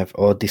we have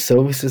or the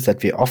services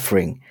that we're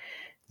offering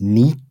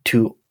need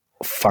to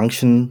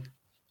function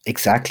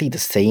exactly the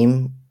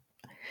same,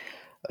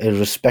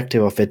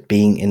 irrespective of it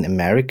being in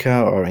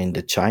America or in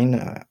the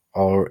China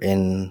or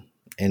in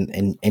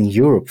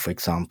Europe, for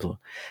example.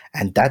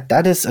 And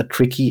that is a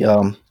tricky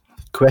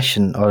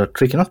question, or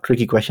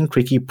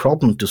tricky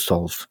problem to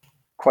solve.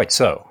 Quite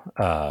so,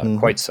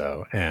 quite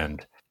so,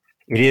 and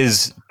it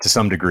is to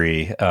some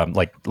degree,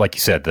 like you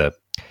said, the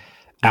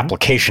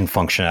application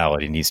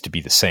functionality needs to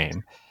be the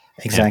same.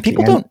 Exactly.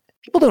 And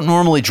people don't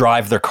normally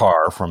drive their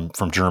car from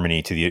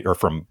Germany to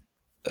from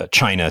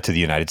China to the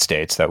United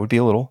States. That would be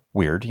a little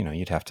weird.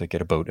 You'd have to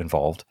get a boat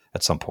involved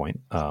at some point.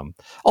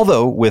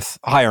 Although with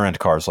higher end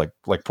cars like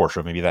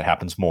Porsche, maybe that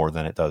happens more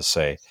than it does,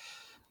 say,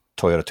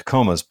 Toyota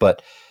Tacomas.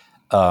 But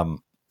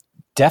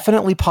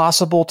definitely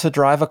possible to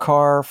drive a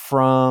car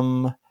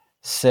from,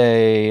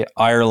 say,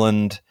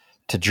 Ireland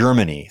to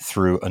Germany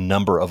through a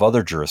number of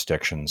other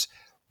jurisdictions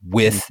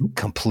with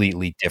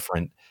completely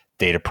different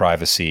data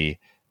privacy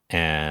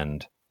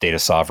and data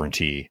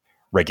sovereignty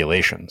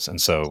regulations. And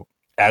so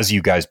as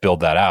you guys build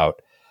that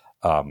out,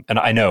 and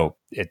I know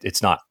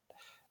it's not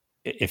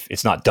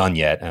done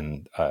yet,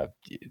 and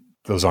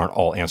those aren't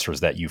all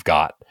answers that you've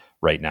got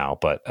right now,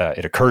 but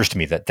it occurs to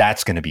me that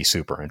that's going to be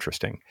super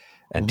interesting.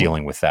 And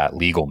dealing with that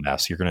legal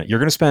mess, you're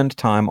gonna spend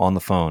time on the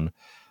phone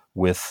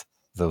with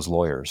those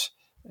lawyers,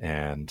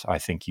 and I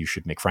think you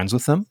should make friends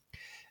with them,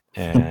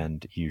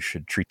 and you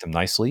should treat them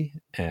nicely.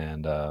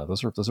 And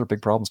those are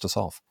big problems to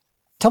solve.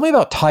 Tell me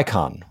about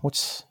Taycan.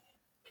 What's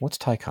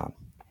Taycan?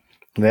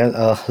 Well,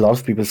 a lot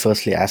of people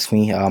firstly ask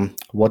me,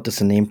 what does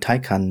the name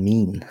Taycan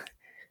mean?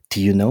 Do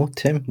you know,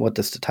 Tim? What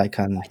does the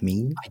Taycan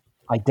mean?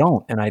 I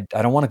don't, and I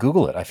don't want to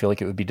Google it. I feel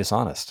like it would be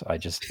dishonest. I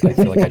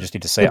feel like I just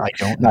need to say I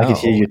don't know. I can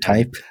hear you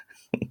type.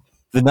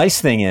 The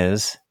nice thing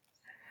is,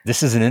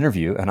 this is an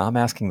interview, and I'm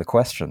asking the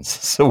questions.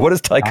 So what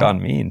does Taycan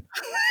mean?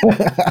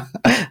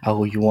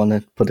 Oh, you want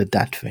to put it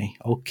that way?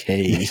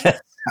 Okay.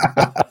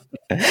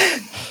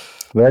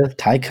 Well,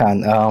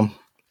 Taycan,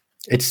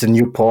 it's the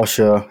new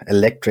Porsche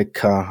electric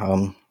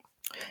car,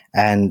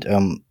 and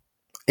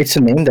it's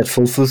a name that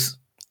fulfills.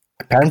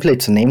 Apparently,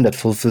 it's a name that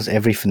fulfills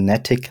every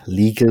phonetic,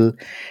 legal,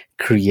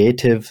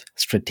 creative,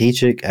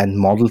 strategic, and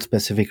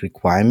model-specific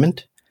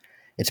requirement.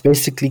 It's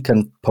basically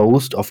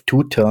composed of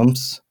two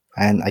terms,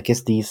 and I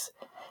guess these,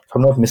 if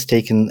I'm not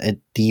mistaken,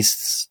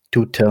 these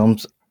two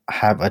terms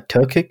have a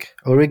Turkic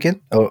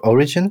origin.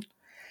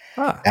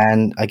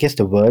 And I guess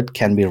the word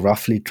can be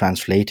roughly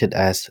translated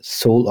as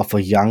soul of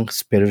a young,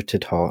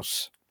 spirited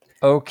horse.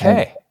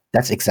 Okay. And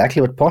that's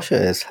exactly what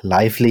Porsche is.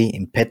 Lively,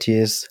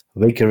 impetuous,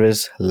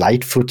 vigorous,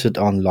 light-footed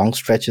on long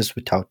stretches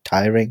without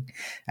tiring,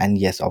 and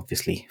yes,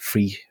 obviously,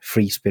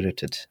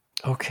 free-spirited.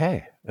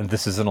 Okay. And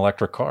this is an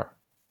electric car.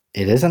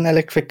 It is an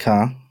electric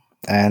car,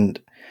 and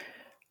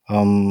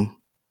the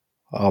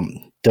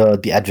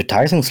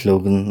advertising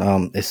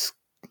slogan is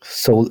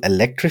 "Soul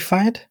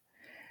Electrified,"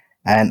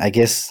 and I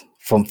guess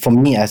for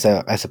me as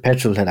a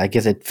petrol head, I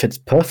guess it fits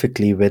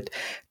perfectly with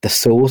the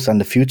source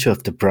and the future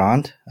of the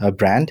brand,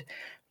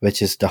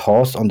 which is the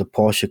horse on the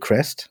Porsche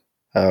crest,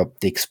 the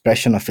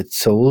expression of its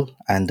soul,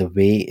 and the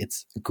way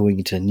it's going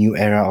into a new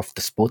era of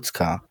the sports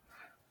car.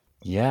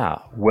 Yeah.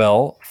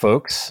 Well,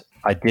 folks,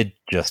 I did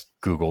just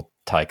Google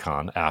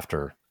Taycan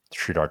after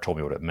Sridhar told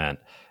me what it meant.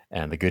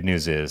 And the good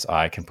news is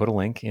I can put a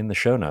link in the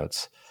show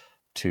notes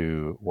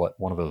to what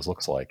one of those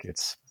looks like.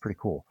 It's pretty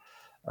cool.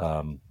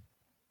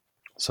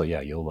 So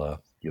yeah, you'll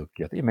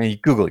get. I mean, you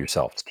Google it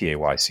yourself. It's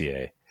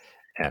Taycan,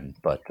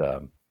 but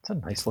it's a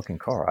nice looking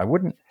car.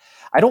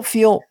 I don't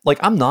feel like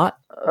I'm not,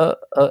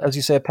 as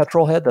you say, a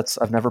petrol head.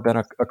 I've never been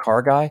a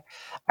car guy.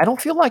 I don't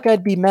feel like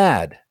I'd be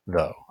mad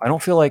though. I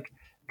don't feel like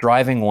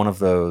driving one of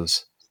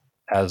those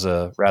as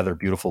a rather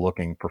beautiful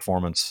looking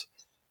performance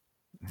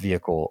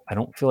vehicle. I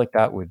don't feel like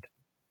that would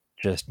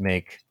just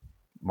make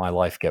my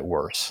life get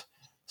worse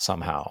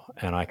somehow.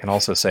 And I can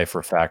also say for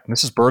a fact,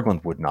 Mrs.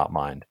 Berglund would not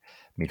mind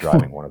me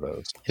driving one of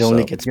those. It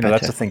only gets better.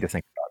 That's the thing to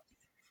think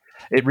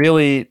about. It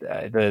really,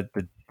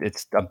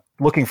 I'm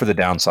looking for the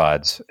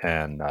downsides,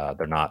 and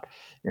they're not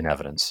in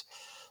evidence.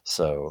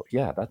 So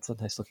yeah, that's a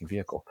nice looking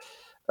vehicle.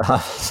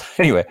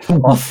 Anyway,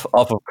 off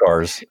of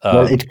cars.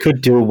 Well, it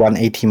could do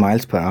 180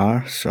 miles per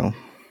hour. So,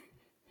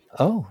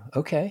 Oh,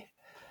 okay.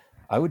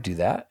 I would do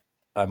that.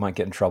 I might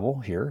get in trouble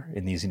here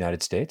in these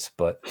United States,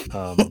 but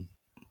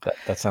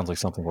that sounds like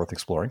something worth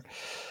exploring.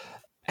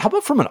 How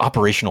about from an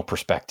operational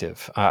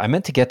perspective? I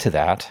meant to get to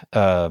that.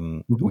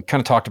 We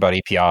kind of talked about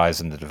APIs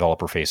and the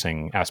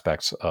developer-facing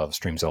aspects of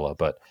Streamzilla,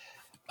 but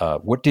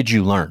what did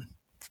you learn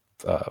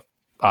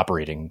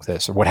operating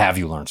this, or what have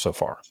you learned so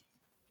far?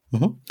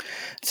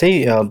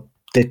 Say there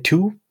are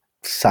two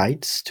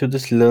sides to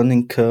this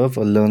learning curve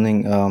or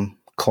learning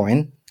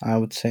coin, I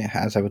would say,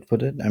 as I would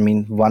put it. I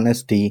mean, one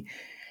is the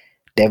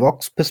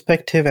DevOps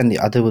perspective, and the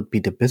other would be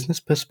the business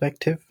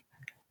perspective.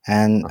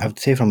 And I would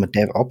say from a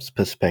DevOps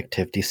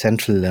perspective, the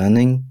central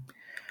learning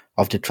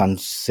of the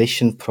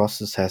transition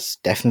process has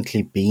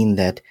definitely been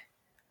that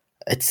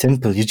it's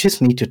simple. You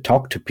just need to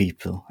talk to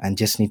people and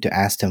just need to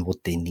ask them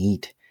what they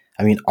need.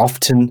 I mean,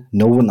 often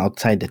no one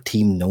outside the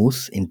team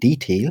knows in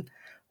detail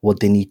what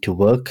they need to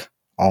work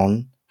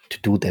on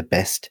to do their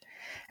best.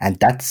 And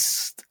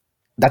that's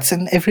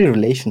in every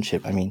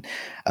relationship. I mean,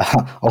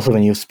 also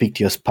when you speak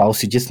to your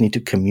spouse, you just need to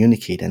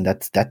communicate, and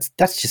that's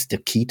just the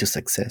key to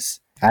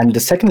success. And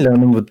the second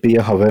learning would be,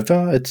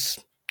 however, it's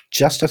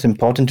just as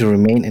important to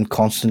remain in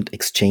constant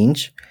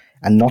exchange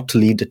and not to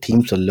leave the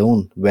teams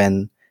alone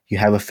when you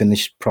have a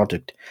finished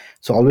product.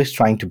 So always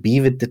trying to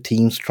be with the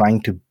teams,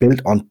 trying to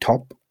build on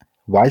top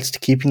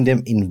whilst keeping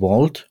them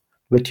involved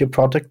with your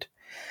product.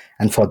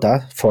 And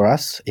for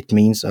us, it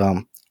means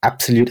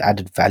absolute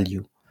added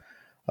value.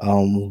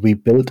 We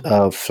built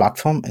a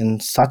platform in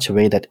such a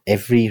way that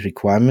every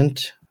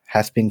requirement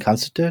has been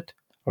considered,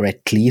 or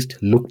at least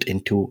looked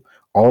into,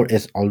 or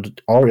is on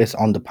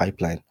the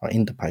pipeline or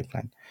in the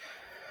pipeline.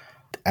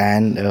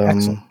 And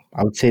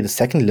I would say the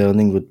second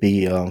learning would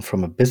be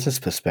from a business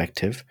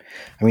perspective.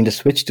 I mean, the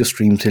switch to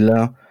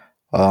Streamzilla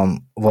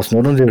was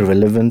not only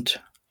relevant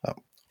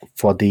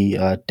for the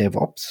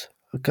DevOps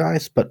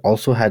guys, but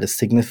also had a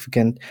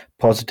significant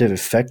positive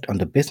effect on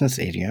the business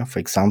area. For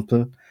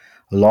example,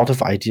 a lot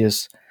of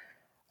ideas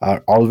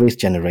are always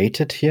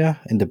generated here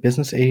in the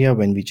business area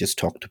when we just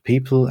talk to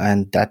people,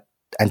 and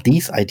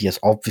these ideas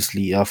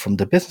obviously are from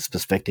the business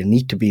perspective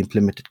need to be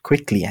implemented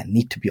quickly and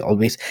need to be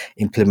always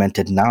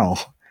implemented now,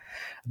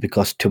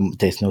 because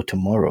there's no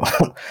tomorrow.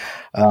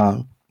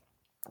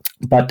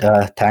 But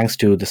thanks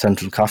to the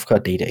Central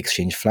Kafka Data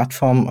Exchange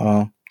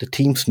platform, the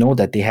teams know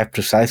that they have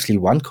precisely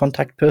one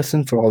contact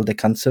person for all their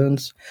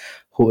concerns,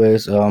 who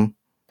is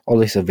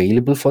always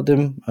available for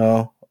them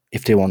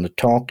if they want to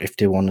talk, if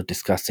they want to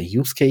discuss the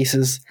use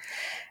cases,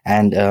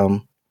 and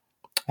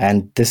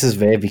this is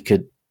where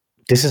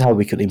this is how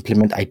we could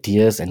implement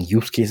ideas and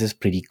use cases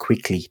pretty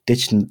quickly.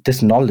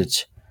 This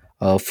knowledge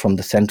from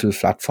the central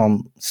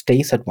platform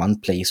stays at one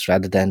place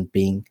rather than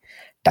being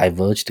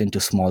diverged into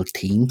small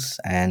teams.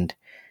 And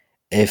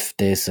if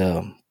there's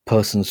a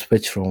person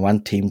switch from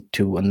one team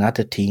to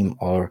another team,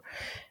 or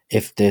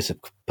if there's a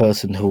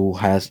person who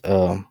has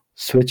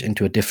switch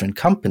into a different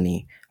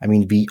company, I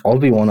mean, we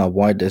want to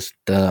avoid is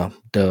the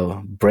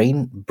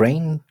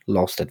brain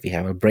loss that we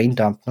have, or brain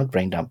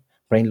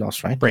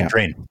loss, right? Brain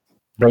drain.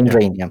 Brain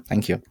drain. Yeah,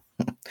 thank you.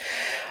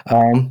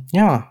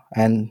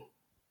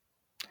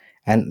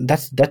 And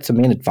that's the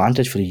main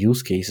advantage for the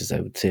use cases, I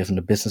would say, from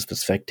the business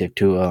perspective,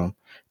 to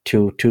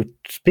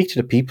speak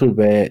to the people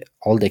where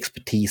all the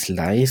expertise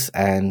lies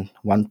and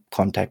one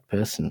contact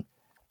person.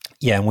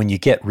 Yeah, and when you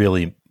get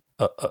really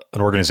an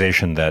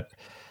organization that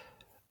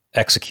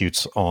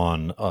executes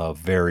on a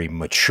very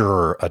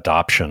mature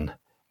adoption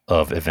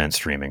of event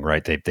streaming,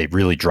 right? They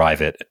really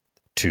drive it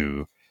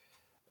to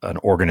an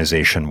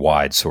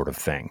organization-wide sort of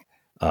thing.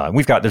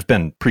 There's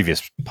been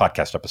previous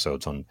podcast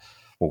episodes on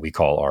what we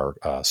call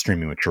our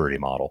streaming maturity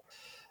model.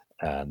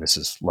 This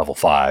is level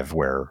 5,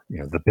 where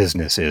the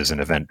business is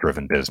an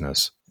event-driven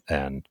business,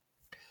 and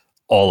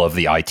all of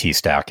the IT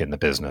stack in the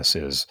business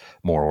is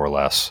more or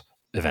less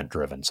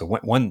event-driven. So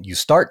when you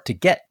start to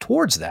get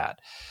towards that,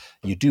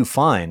 you do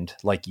find,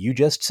 like you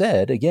just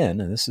said again,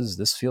 and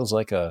this feels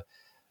like a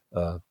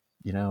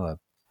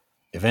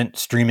event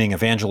streaming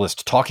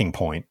evangelist talking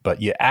point,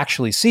 but you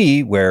actually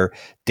see where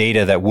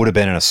data that would have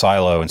been in a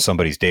silo in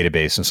somebody's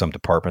database in some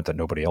department that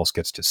nobody else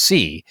gets to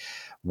see,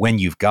 when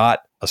you've got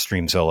a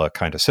Streamzilla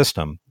kind of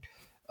system,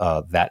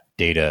 that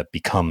data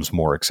becomes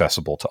more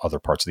accessible to other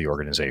parts of the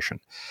organization.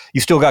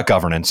 You still got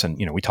governance, and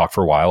we talked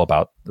for a while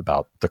about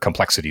the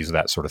complexities of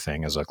that sort of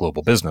thing as a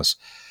global business.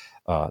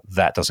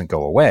 That doesn't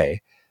go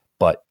away,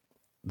 but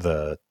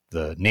the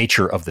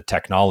nature of the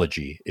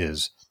technology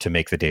is to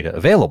make the data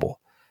available.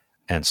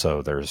 And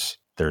so there's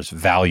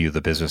value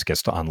the business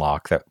gets to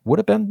unlock that would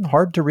have been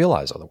hard to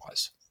realize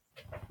otherwise.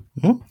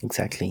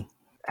 Exactly.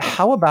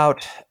 How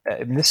about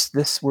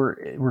this? We're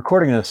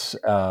recording this.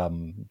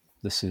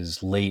 This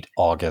is late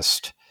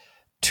August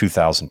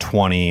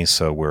 2020.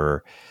 So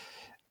we're,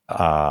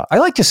 I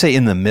like to say,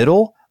 in the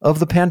middle of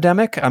the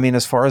pandemic. I mean,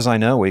 as far as I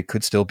know, we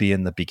could still be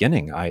in the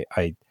beginning. I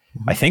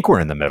think we're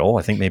in the middle.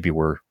 I think maybe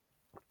we're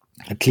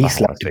At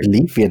least like to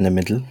believe we're in the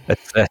middle.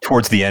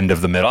 Towards the end of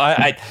the middle.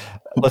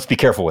 Let's be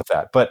careful with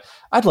that. But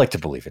I'd like to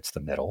believe it's the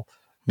middle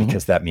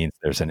because that means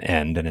there's an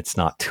end and it's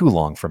not too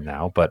long from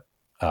now. But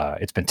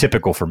it's been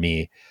typical for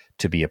me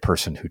to be a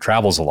person who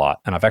travels a lot.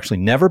 And I've actually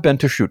never been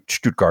to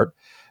Stuttgart,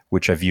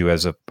 which I view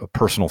as a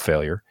personal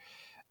failure.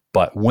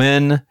 But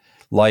when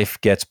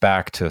life gets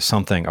back to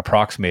something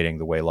approximating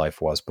the way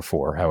life was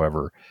before,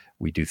 however,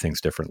 we do things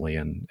differently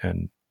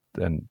and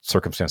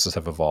circumstances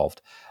have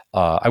evolved,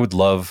 I would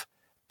love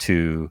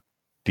to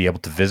be able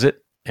to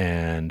visit.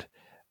 And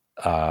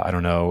I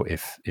don't know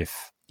if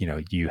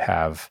you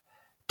have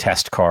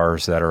test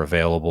cars that are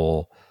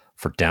available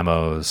for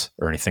demos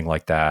or anything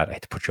like that. I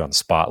hate to put you on the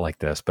spot like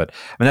this, but I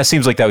mean, that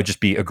seems like that would just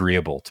be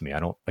agreeable to me.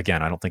 I don't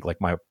think like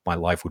my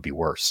life would be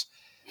worse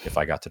if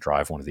I got to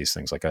drive one of these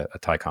things like a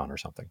Taycan or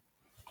something.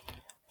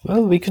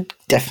 Well, we could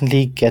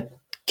definitely get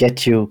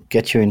you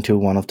into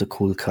one of the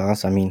cool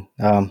cars. I mean,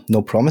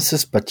 no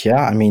promises, but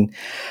yeah, I mean,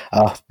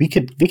 we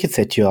could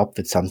set you up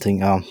with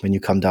something when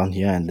you come down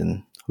here, and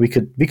then we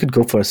could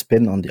go for a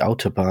spin on the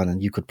Autobahn,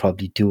 and you could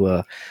probably do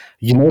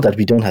that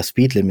we don't have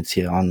speed limits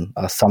here on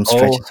some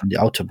stretches on the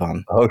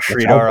Autobahn. Oh,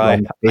 Sridhar, I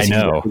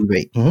know.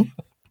 Mm-hmm.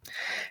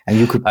 And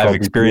you could. I've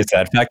experienced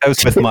that. In fact, I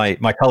was with my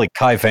colleague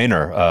Kai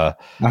Vayner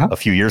a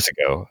few years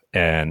ago,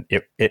 and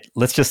it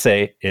let's just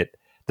say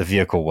the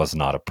vehicle was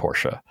not a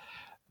Porsche.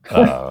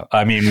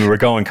 I mean, we were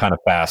going kind of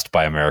fast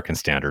by American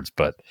standards,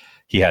 but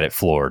he had it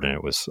floored, and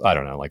it was, I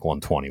don't know, like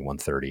 120,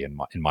 130 in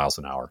miles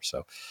an hour.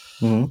 So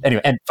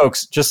anyway, and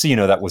folks, just so you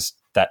know, that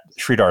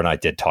Sridhar and I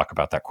did talk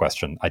about that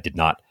question. I did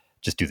not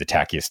just do the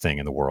tackiest thing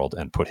in the world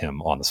and put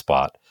him on the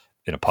spot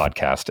in a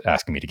podcast,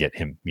 asking him to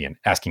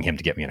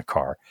get me in a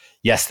car.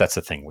 Yes, that's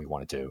the thing we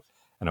want to do.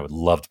 And I would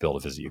love to be able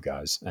to visit you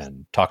guys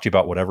and talk to you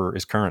about whatever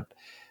is current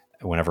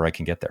whenever I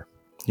can get there.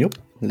 Yep.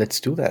 Let's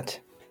do that.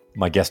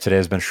 My guest today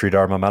has been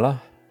Sridhar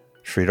Mamela.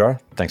 Sridhar,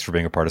 thanks for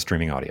being a part of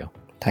Streaming Audio.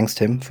 Thanks,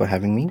 Tim, for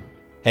having me.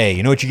 Hey,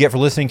 you know what you get for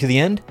listening to the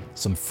end?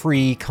 Some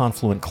free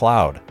Confluent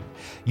Cloud.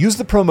 Use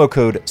the promo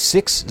code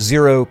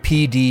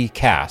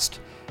 60PDCAST.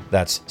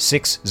 That's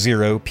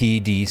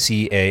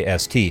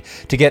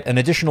 60PDCAST to get an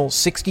additional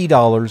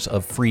 $60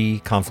 of free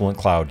Confluent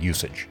Cloud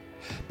usage.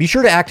 Be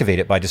sure to activate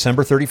it by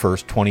December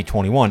 31st,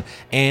 2021,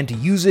 and to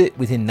use it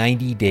within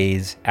 90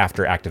 days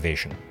after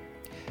activation.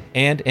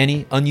 And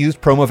any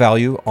unused promo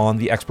value on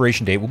the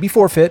expiration date will be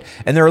forfeit,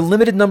 and there are a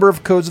limited number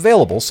of codes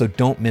available, so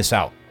don't miss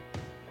out.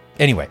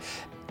 Anyway,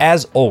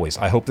 as always,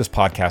 I hope this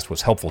podcast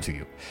was helpful to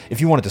you. If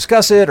you want to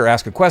discuss it or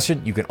ask a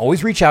question, you can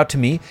always reach out to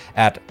me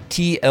at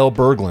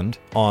tlberglund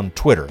on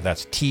Twitter.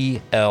 That's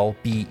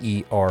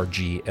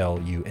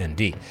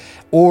TLBERGLUND.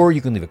 Or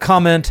you can leave a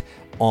comment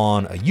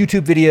on a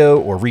YouTube video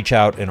or reach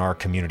out in our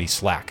community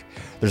Slack.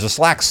 There's a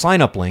Slack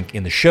sign-up link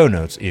in the show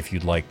notes if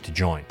you'd like to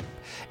join.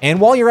 And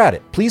while you're at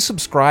it, please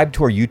subscribe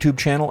to our YouTube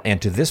channel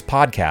and to this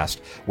podcast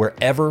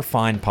wherever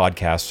fine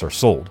podcasts are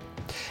sold.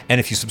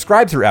 And if you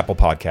subscribe through Apple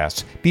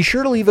Podcasts, be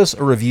sure to leave us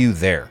a review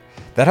there.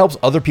 That helps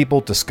other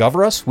people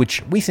discover us,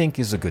 which we think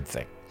is a good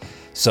thing.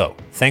 So,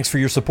 thanks for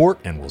your support,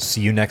 and we'll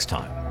see you next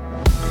time.